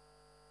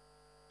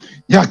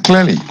 Yeah,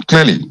 clearly.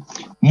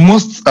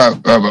 Most,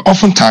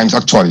 oftentimes,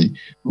 actually,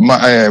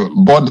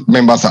 board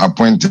members are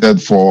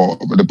appointed for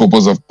the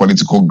purpose of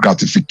political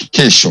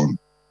gratification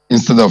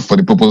instead of for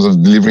the purpose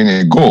of delivering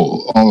a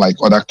goal, unlike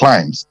other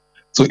clients.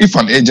 So if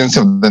an agency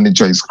of that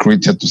nature is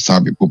created to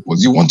serve a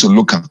purpose, you want to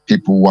look at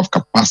people who have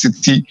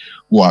capacity,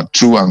 who are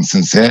true and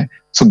sincere,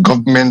 so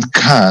government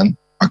can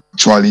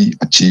actually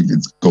achieve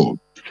its goal.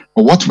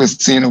 But what we're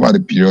seeing over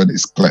the period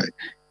is clear.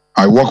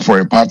 I work for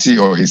a party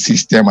or a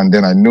system, and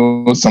then I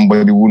know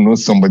somebody who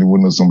knows somebody who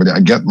knows somebody. I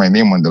get my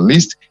name on the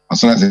list. As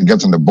soon as it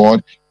gets on the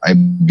board, I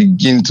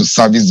begin to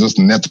service those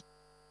networks.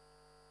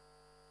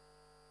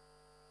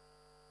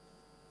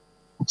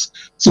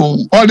 So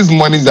all these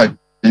monies that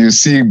you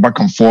see back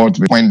and forth,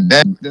 when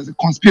there's a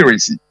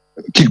conspiracy,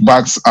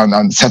 kickbacks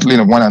and settling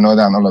of one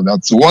another and all of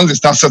that. So once they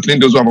start settling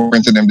those who have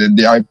appointed them,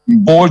 they are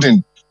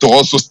emboldened to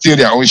also steal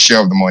their own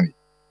share of the money.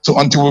 So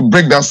until we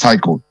break that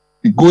cycle,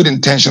 the good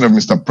intention of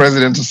Mr.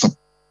 President to support.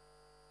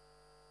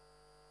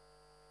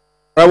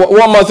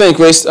 One more thing,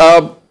 Chris.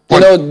 You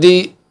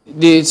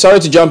know, sorry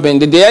to jump in.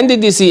 The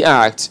NDDC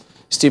Act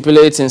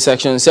stipulates in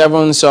Section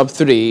 7, Sub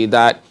 3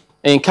 that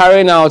in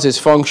carrying out its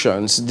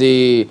functions,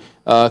 the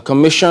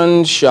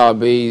Commission shall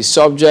be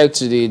subject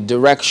to the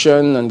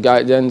direction and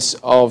guidance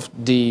of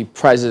the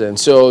President.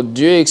 So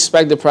do you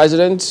expect the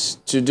President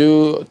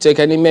to take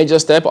any major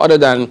step other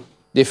than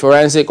the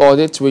forensic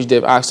audit which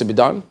they've asked to be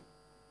done?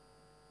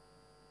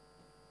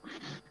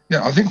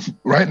 Yeah, I think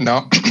right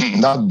now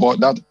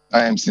that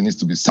IMC needs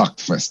to be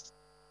sacked first.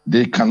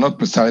 They cannot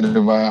preside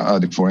over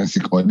the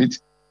forensic audit.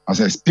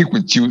 As I speak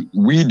with you,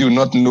 we do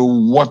not know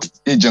what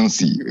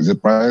agency. Is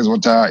it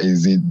Pricewaterhouse?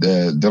 Is it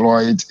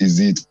Deloitte? Is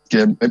it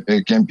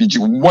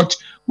KMPG?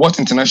 What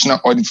international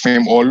audit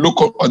firm or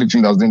local audit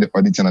firm that's doing the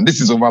auditing? And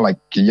this is over like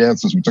a year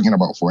since we're talking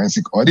about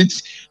forensic audit.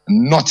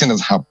 Nothing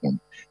has happened.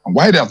 And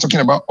while they are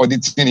talking about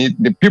auditing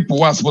it, the people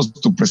who are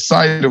supposed to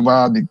preside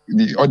over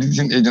the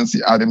auditing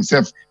agency are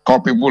themselves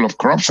culpable of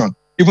corruption,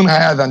 even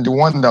higher than the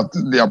one that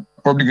they are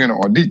probably going to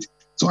audit.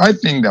 So I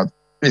think that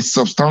a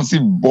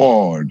substantive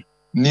board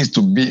needs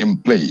to be in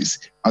place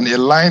and a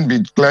line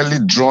be clearly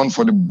drawn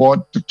for the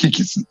board to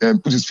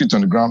put his feet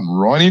on the ground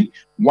running,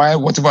 while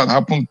whatever had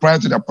happened prior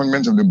to the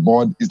appointment of the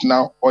board is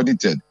now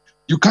audited.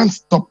 You can't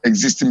stop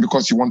existing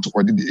because you want to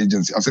audit the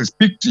agency. As I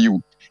speak to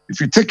you, if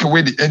you take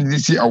away the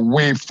NDDC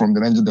away from the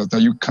Niger Delta,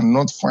 you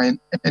cannot find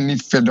any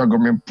federal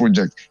government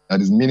project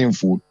that is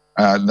meaningful,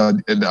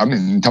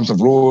 in terms of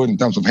road, in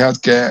terms of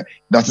healthcare,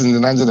 that is in the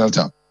Niger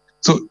Delta.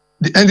 So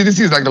the NDDC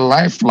is like the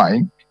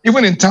lifeline,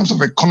 even in terms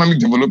of economic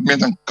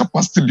development and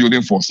capacity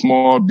building for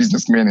small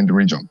businessmen in the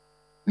region.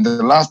 In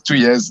the last 2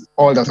 years,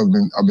 all that has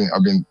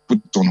been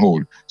put on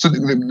hold. So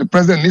the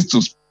president needs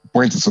to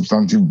appoint a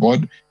substantive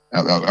board,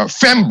 a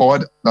firm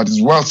board that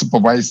is well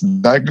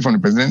supervised directly from the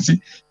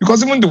presidency,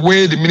 because even the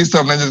way the Minister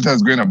of Niger Delta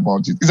is going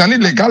about it is an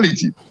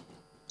illegality.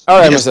 All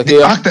right, yes, Mr.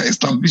 the act that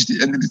established the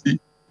NDDC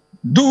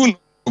do not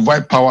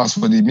provide powers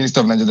for the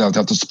Minister of Niger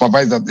Delta to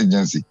supervise that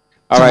agency.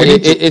 All right,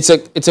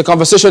 it's a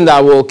conversation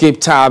that we'll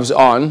keep tabs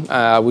on.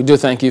 We do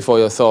thank you for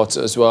your thoughts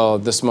as well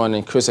this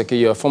morning. Chris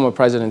Akiyo, former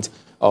president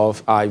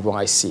of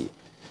IYC.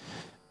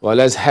 Well,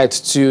 let's head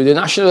to the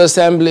National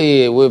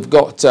Assembly. We've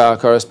got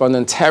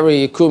correspondent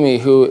Terry Kumi,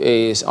 who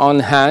is on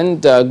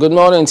hand. Good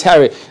morning,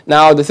 Terry.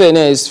 Now, the thing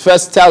is,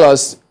 first tell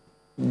us,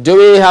 do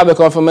we have a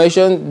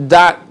confirmation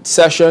that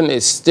session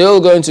is still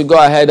going to go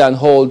ahead and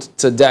hold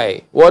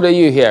today? What are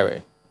you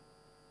hearing?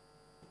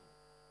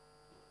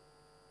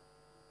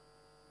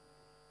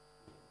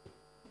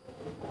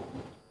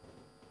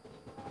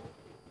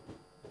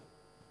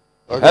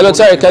 Hello,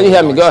 Terry. Can you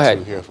hear me? Go ahead.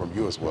 To hear from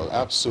you as well.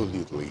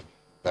 Absolutely.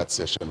 That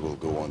session will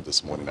go on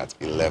this morning at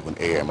 11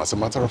 a.m. As a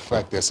matter of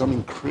fact, there's some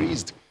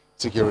increased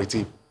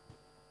security.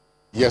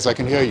 Yes, I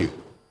can hear you.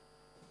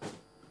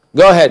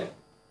 Go ahead.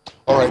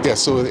 All right,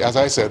 yes. So as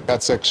I said,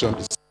 that session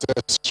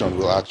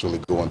will actually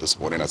go on this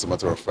morning. As a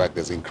matter of fact,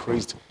 there's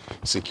increased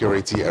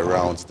security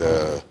around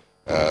the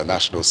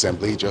National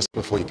Assembly. Just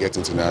before you get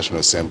into the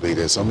National Assembly,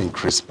 there's some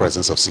increased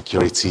presence of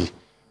security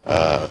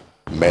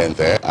men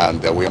there.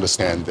 And we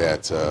understand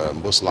that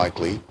most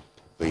likely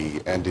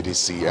the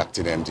NDDC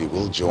acting MD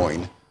will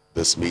join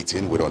this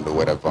meeting. We don't know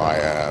whether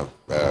via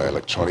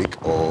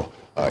electronic or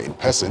in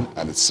person.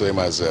 And it's same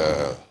as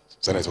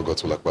Senator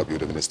Godswill Akpabio,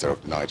 the Minister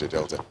of the Niger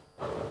Delta.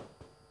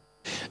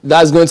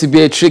 That's going to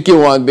be a tricky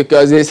one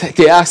because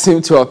they asked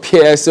him to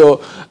appear.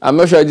 So I'm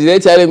not sure. Did they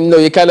tell him, no,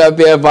 you can't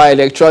appear via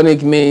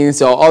electronic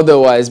means or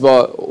otherwise?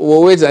 But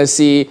we'll wait and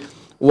see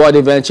what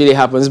eventually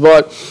happens.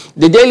 But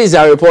the dailies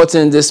are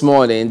reporting this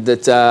morning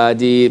that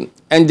the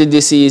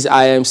NDDC's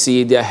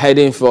IMC, they're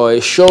heading for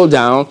a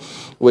showdown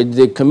with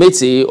the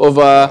committee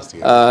over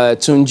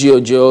Tunji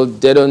Ojo.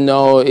 They don't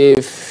know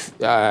if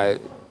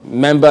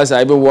members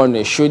are even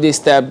wondering, should he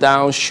step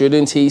down?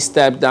 Shouldn't he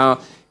step down?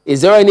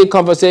 Is there any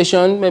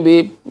conversation,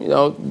 maybe, you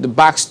know, the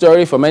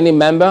backstory from any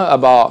member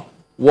about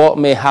what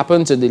may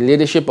happen to the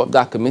leadership of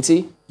that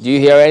committee? Do you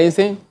hear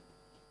anything?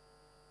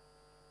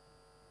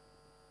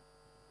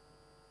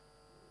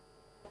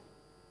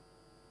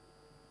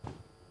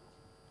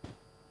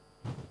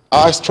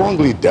 I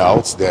strongly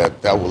doubt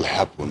that that will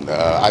happen.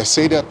 I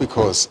say that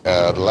because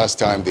the last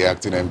time the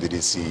acting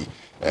MDDC,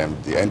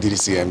 the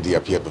NDDC MD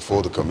appeared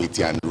before the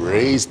committee and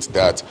raised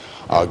that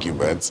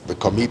argument, the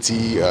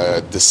committee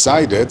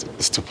decided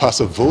to pass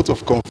a vote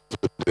of confidence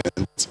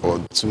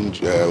on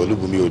Tunji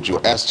Olubunmi Ojo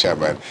as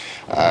chairman.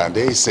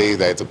 They say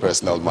that it's a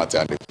personal matter,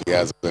 and if he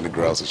has any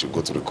grounds, he should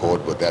go to the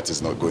court, but that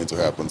is not going to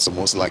happen. So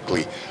most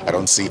likely, I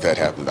don't see that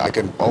happen. I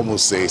can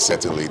almost say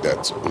certainly that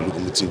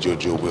Olubunmi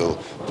Ojo will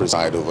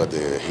preside over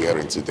the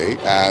hearing today.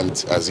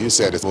 And as you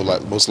said, it's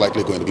most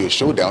likely going to be a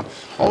showdown.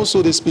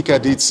 Also, the speaker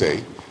did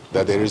say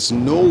that there is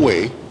no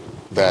way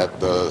that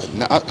the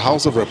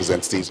House of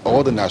Representatives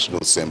or the National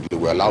Assembly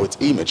will allow its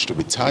image to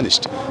be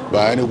tarnished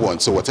by anyone.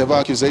 So whatever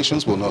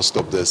accusations will not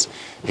stop this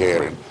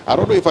hearing. I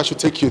don't know if I should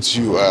take you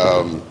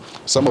to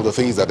some of the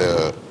things that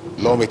the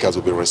lawmakers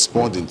will be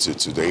responding to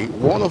today.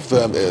 One of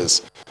them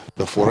is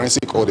the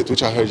forensic audit,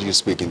 which I heard you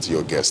speaking to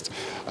your guest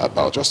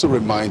about. Just to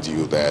remind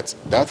you that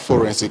that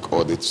forensic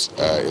audit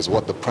is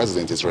what the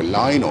president is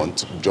relying on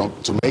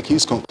to make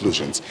his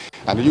conclusions.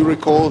 And you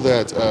recall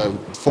that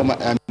former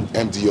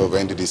MD of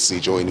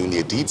NDDC, Joy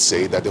Nunye, did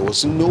say that there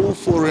was no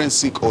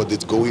forensic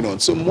audit going on.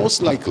 So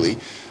most likely,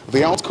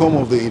 the outcome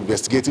of the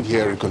investigative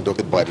hearing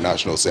conducted by the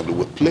National Assembly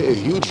would play a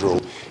huge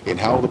role in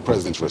how the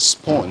president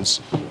responds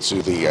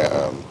to the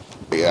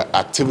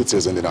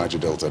activities in the Niger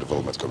Delta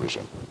Development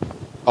Commission.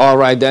 All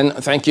right, then.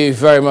 Thank you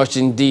very much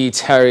indeed,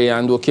 Harry,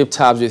 and we'll keep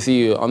tabs with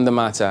you on the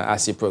matter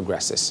as it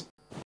progresses.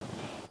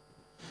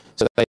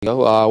 So there you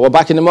go. We're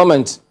back in a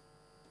moment.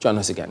 Join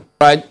us again.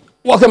 All right,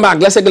 welcome back.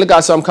 Let's take a look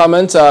at some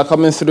comments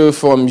coming through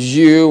from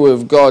you.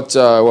 We've got,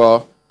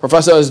 well,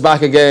 Professor is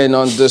back again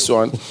on this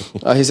one.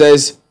 He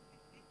says,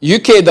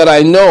 UK that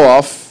I know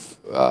of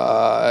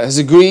has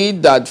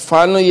agreed that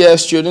final year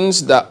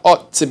students that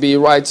ought to be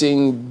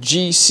writing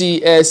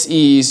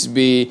GCSEs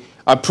be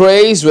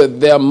appraised with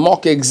their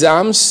mock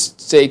exams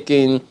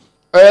taken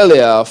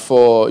earlier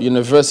for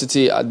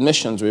university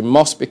admissions. We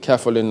must be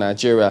careful in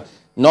Nigeria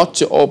not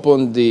to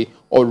open the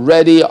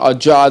already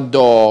ajar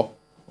door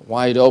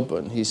wide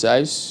open, he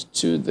says,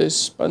 to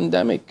this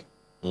pandemic.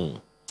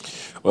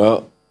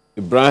 Well,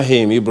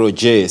 Ibrahim Ibro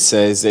J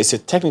says there's a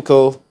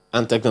technical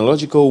and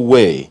technological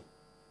way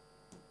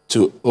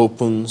to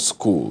open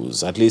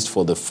schools, at least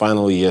for the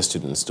final year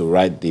students to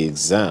write the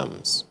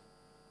exams.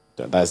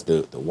 That's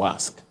the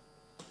WASC.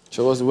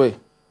 So what's the way?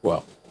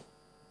 Well,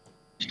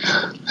 we'll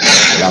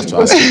have to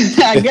ask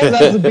you. I guess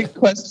that's a big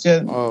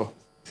question. Oh.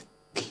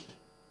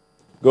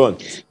 Go on.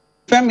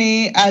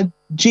 Femi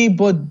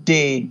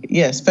Ajibode,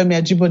 yes, Femi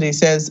Ajibode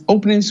says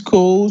opening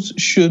schools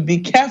should be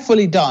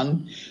carefully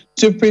done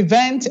to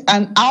prevent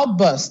an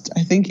outburst,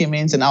 I think he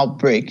means an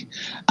outbreak,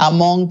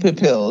 among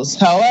pupils.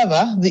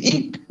 However,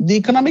 the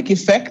economic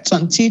effects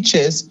on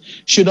teachers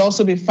should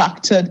also be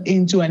factored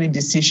into any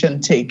decision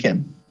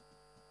taken.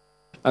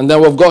 And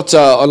then we've got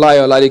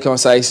Olayo Oladikon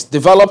says,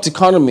 developed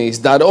economies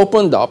that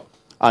opened up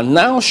are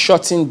now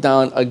shutting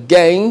down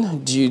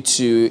again due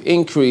to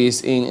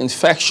increase in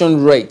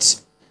infection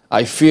rates.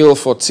 I feel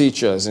for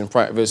teachers in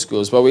private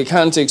schools, but we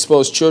can't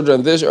expose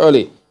children this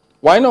early.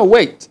 Why not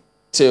wait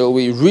till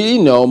we really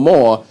know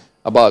more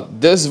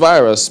about this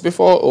virus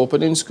before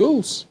opening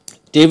schools?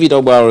 David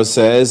Ogbaro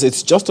says,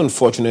 it's just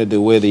unfortunate the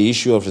way the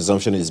issue of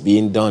resumption is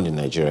being done in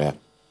Nigeria.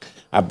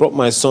 I brought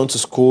my son to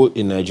school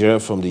in Nigeria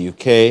from the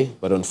UK,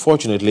 but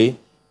unfortunately,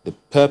 the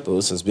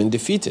purpose has been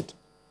defeated.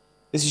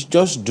 This is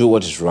just do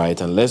what is right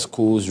and let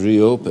schools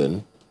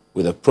reopen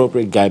with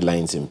appropriate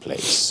guidelines in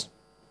place.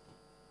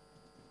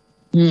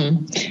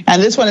 And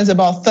this one is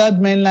about Third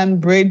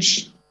Mainland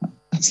Bridge.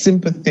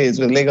 Sympathies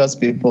with Lagos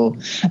people.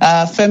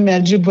 Femi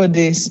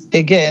Ajibode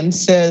again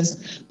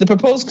says the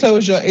proposed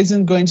closure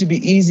isn't going to be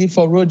easy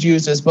for road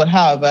users, but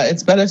however,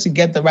 it's better to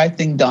get the right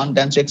thing done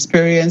than to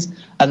experience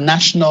a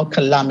national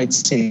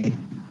calamity.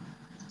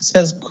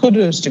 Says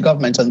kudos to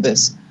government on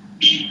this.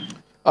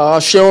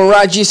 Sharon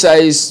Raji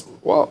says,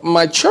 well,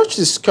 my church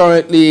is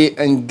currently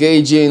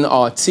engaging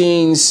our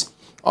teens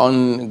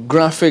on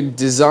graphic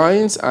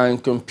designs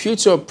and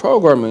computer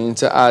programming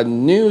to add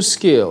new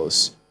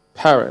skills.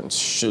 Parents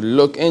should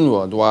look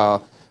inward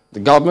while the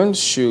government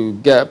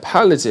should get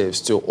palliatives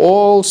to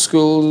all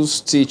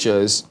schools,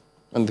 teachers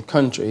in the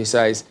country. He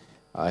says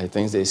he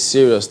thinks they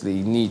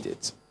seriously need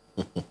it.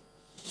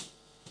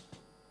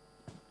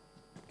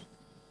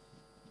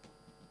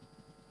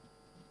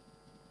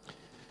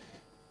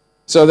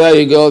 So there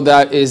you go.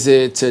 That is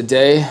it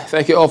today.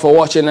 Thank you all for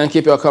watching and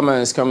keep your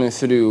comments coming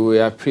through. We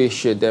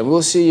appreciate them.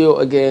 We'll see you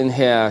again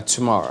here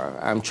tomorrow.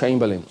 I'm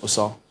Chamberlain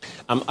Oso.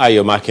 I'm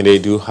Ayo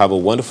Makinde. Do have a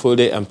wonderful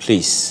day and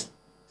please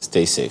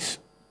stay safe.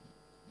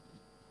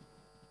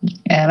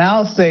 And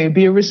I'll say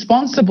be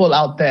responsible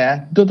out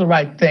there. Do the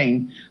right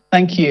thing.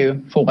 Thank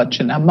you for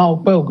watching. I'm Mao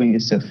Bogun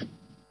Yusuf.